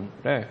del gran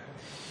re.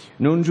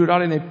 Non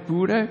giurare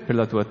neppure per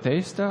la tua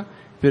testa,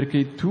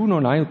 perché tu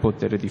non hai il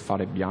potere di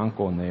fare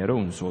bianco o nero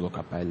un solo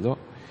capello,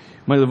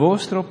 ma il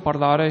vostro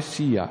parlare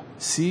sia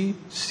sì,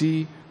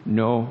 sì,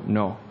 no,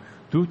 no.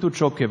 Tutto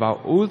ciò che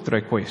va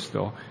oltre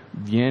questo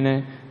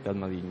viene dal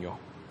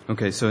maligno.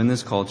 Okay, so in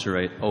this culture,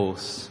 right,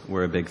 oaths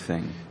were a big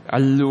thing.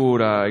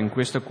 Allora, in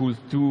questa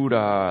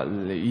cultura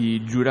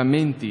i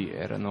giuramenti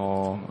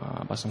erano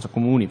abbastanza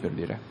comuni, per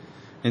dire.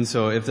 And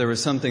so if there was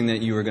something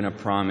that you were going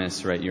to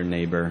promise, right, your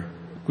neighbor,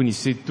 Quindi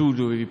se tu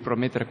dovevi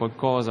promettere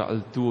qualcosa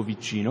al tuo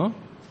vicino,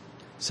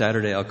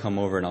 Saturday I'll come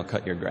over and I'll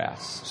cut your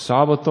grass.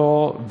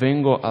 sabato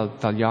vengo a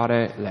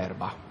tagliare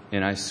l'erba.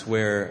 And I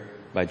swear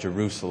by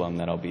Jerusalem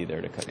that I'll be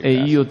there to cut your E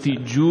grass. io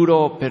ti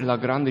giuro per la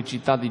grande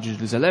città di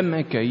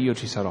Gerusalemme che io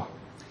ci sarò.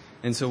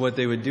 And so what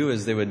they would do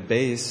is they would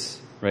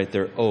base, right,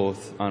 their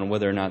oath on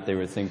whether or not they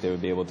would think they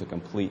would be able to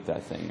complete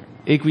that thing.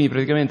 E quindi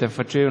praticamente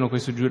facevano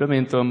questo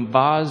giuramento in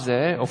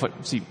base,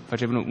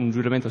 facevano un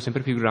giuramento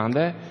sempre più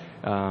grande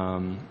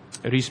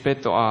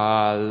rispetto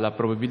alla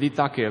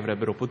probabilità che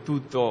avrebbero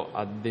potuto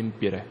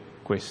adempiere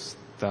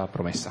questa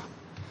promessa.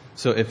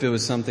 So if it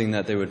was something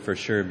that they would for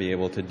sure be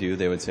able to do,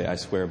 they would say, I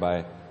swear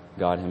by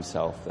God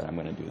himself that I'm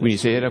going to do Quindi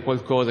this. se era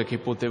qualcosa che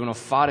potevano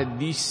fare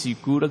di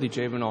sicuro,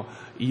 dicevano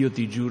io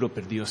ti giuro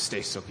per Dio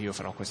stesso che io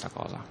farò questa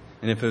cosa.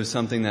 And if it was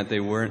something that they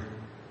weren't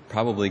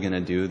probably going to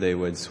do, they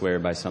would swear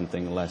by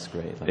something less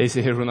great. Like, E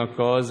se era una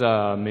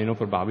cosa meno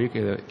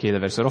probabile che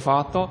l'avessero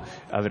fatto,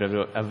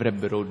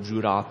 avrebbero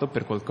giurato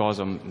per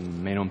qualcosa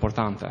meno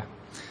importante.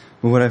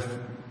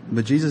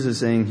 But Jesus is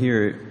saying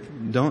here,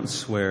 don't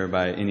swear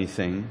by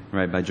anything,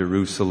 right? By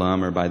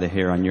Jerusalem or by the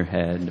hair on your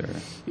head.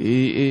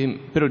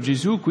 Però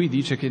Gesù qui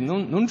dice che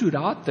non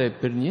giurate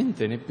per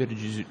niente, né per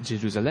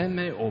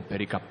Gerusalemme o per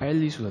i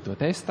capelli sulla tua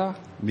testa,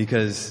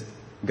 Because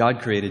God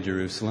created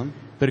Jerusalem.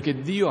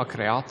 perché Dio ha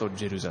creato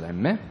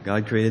Gerusalemme,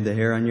 God created the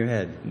hair on your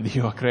head.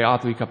 Dio ha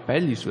creato i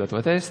capelli sulla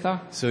tua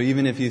testa. So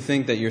even if you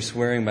think that you're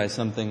swearing by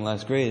something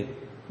less great,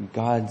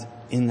 God's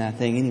in that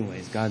thing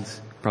anyways.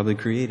 God's probably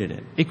created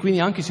it. E quindi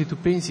anche se tu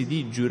pensi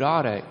di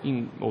giurare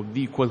o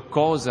di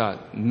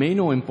qualcosa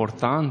meno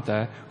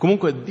importante,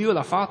 comunque Dio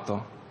l'ha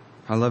fatto.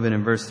 I love it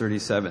in verse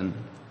 37.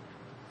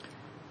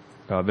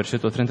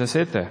 Versetto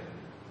 37.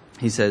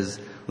 He says,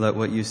 let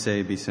what you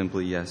say be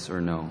simply yes or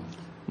no.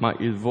 Ma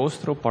il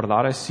vostro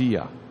parlare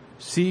sia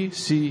sì,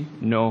 sì,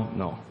 no,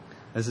 no.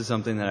 This is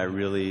something that I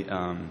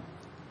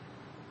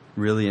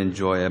really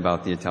enjoy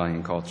about the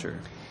Italian culture.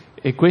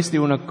 E questa è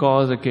una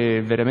cosa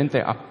che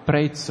veramente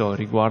apprezzo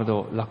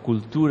riguardo la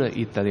cultura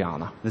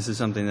italiana. This is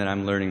something that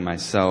I'm learning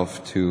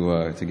myself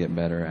to get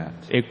better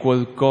at. È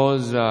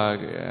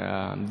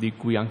qualcosa di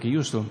cui anche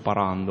io sto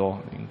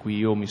imparando, in cui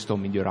io mi sto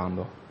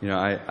migliorando. You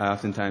know, I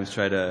oftentimes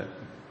try to,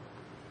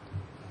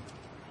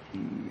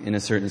 in a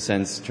certain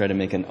sense, try to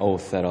make an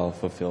oath that I'll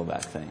fulfill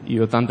that thing.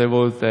 Io tante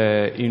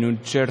volte, in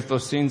un certo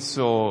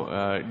senso,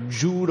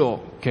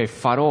 giuro che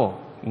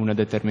farò una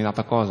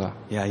determinata cosa.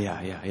 Yeah.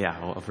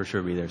 I'll for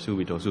sure be there.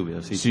 Subito.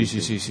 Sì,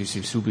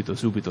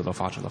 subito, lo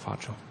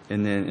faccio.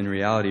 And then in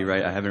reality,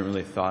 right, I haven't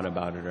really thought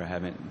about it or I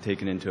haven't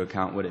taken into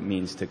account what it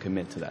means to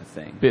commit to that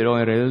thing. Però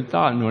in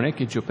realtà non è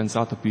che ci ho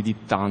pensato più di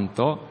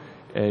tanto,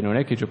 non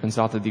è che ci ho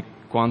pensato di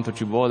quanto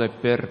ci vuole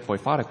per poi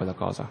fare quella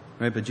cosa.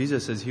 Right, but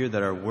Jesus says here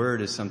that our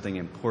word is something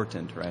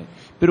important, right?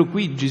 Però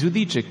qui Gesù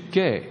dice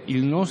che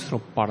il nostro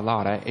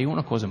parlare è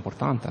una cosa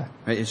importante.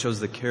 Right? It shows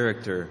the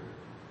character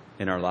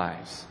in our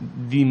lives.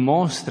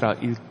 Dimostra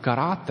il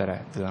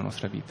carattere della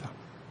nostra vita.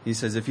 He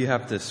says if you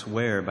have to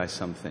swear by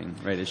something,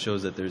 right, it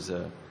shows that there's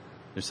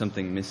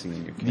something missing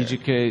in your character. Dice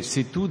che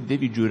se tu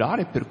devi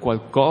giurare per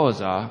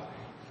qualcosa,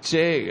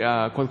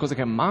 c'è qualcosa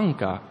che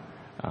manca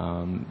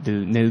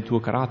nel tuo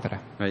carattere.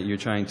 Right, you're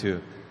trying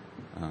to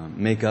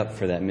make up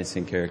for that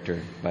missing character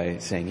by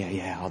saying,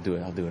 yeah, I'll do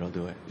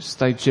it.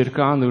 Stai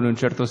cercando in un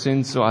certo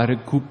senso a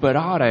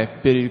recuperare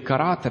per il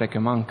carattere che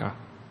manca.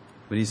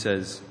 But he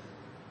says,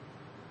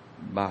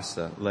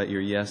 basta, let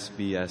your yes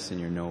be yes and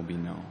your no be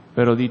no.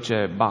 Però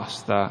dice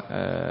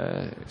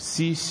basta,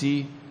 sì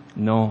sì,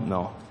 no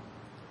no.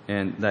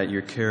 And that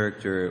your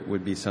character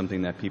would be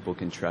something that people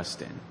can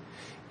trust in.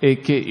 E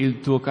che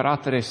il tuo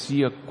carattere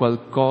sia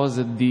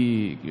qualcosa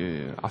di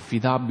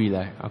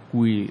affidabile a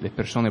cui le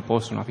persone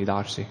possono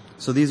affidarsi.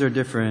 So these are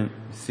different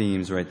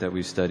themes, right, that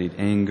we've studied: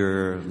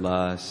 anger,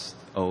 lust,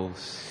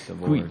 oaths,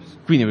 divorce.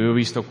 Quindi avevo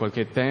visto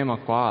qualche tema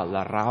qua: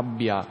 la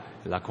rabbia,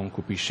 la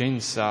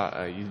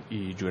concupiscenza,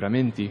 i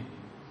giuramenti.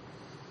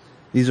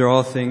 These are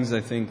all things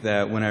I think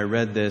that when I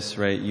read this,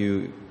 right,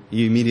 you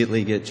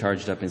immediately get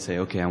charged up and say,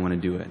 okay, I want to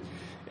do it.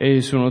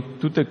 E sono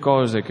tutte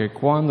cose che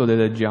quando le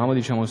leggiamo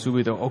diciamo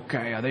subito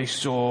ok,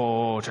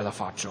 adesso ce la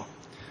faccio.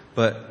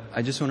 But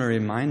I just want to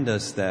remind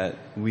us that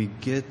we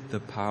get the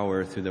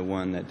power through the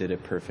one that did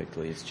it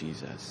perfectly, it's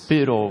Jesus.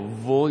 Però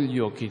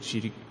voglio che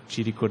ci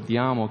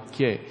ricordiamo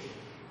che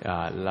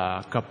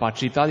la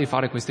capacità di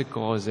fare queste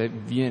cose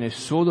viene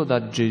solo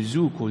da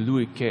Gesù,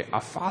 colui che ha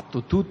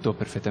fatto tutto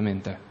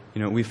perfettamente.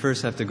 You know, we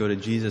first have to go to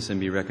Jesus and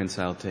be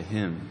reconciled to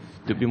Him.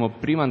 Dobbiamo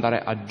prima andare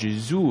a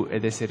Gesù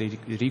ed essere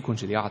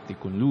riconciliati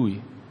con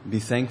Lui. Be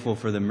thankful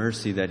for the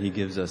mercy that He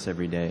gives us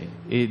every day.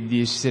 E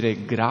di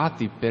essere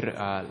grati per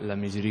la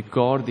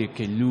misericordia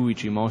che Lui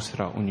ci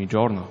mostra ogni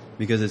giorno.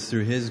 Because it's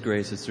through His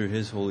grace, it's through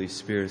His Holy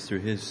Spirit, it's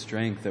through His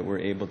strength that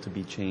we're able to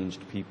be changed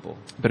people.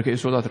 Perché è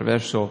solo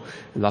attraverso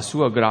la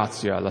Sua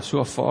grazia, la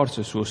Sua forza,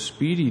 il Suo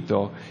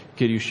Spirito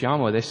che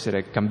riusciamo ad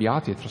essere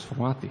cambiati e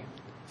trasformati.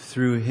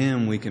 Through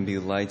Him we can be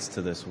lights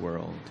to this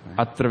world. Right?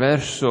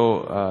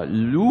 Attraverso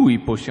Lui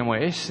possiamo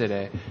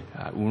essere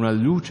una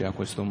luce a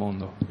questo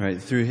mondo. Right?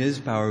 Through His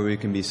power we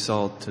can be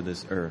salt to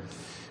this earth.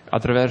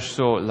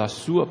 Attraverso la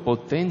Sua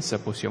potenza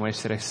possiamo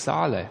essere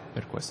sale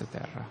per questa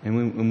terra.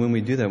 And when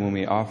we do that, when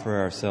we offer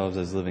ourselves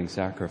as living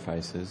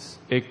sacrifices,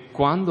 E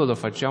quando lo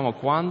facciamo,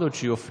 quando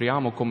ci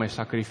offriamo come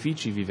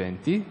sacrifici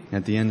viventi,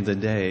 at the end of the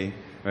day,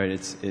 right,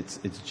 it's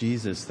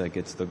Jesus that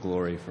gets the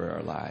glory for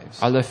our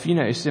lives. alla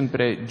fine è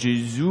sempre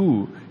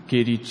Gesù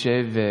che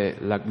riceve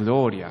la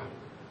gloria.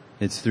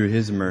 It's through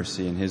His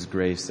mercy and His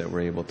grace that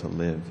we're able to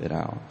live it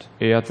out.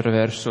 È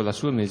attraverso la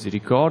Sua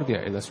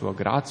misericordia e la Sua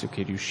grazia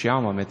che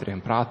riusciamo a mettere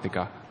in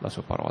pratica la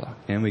Sua parola.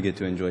 And we get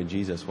to enjoy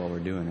Jesus while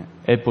we're doing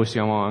it. E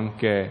possiamo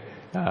anche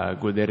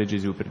godere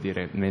Gesù, per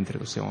dire, mentre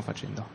lo stiamo facendo.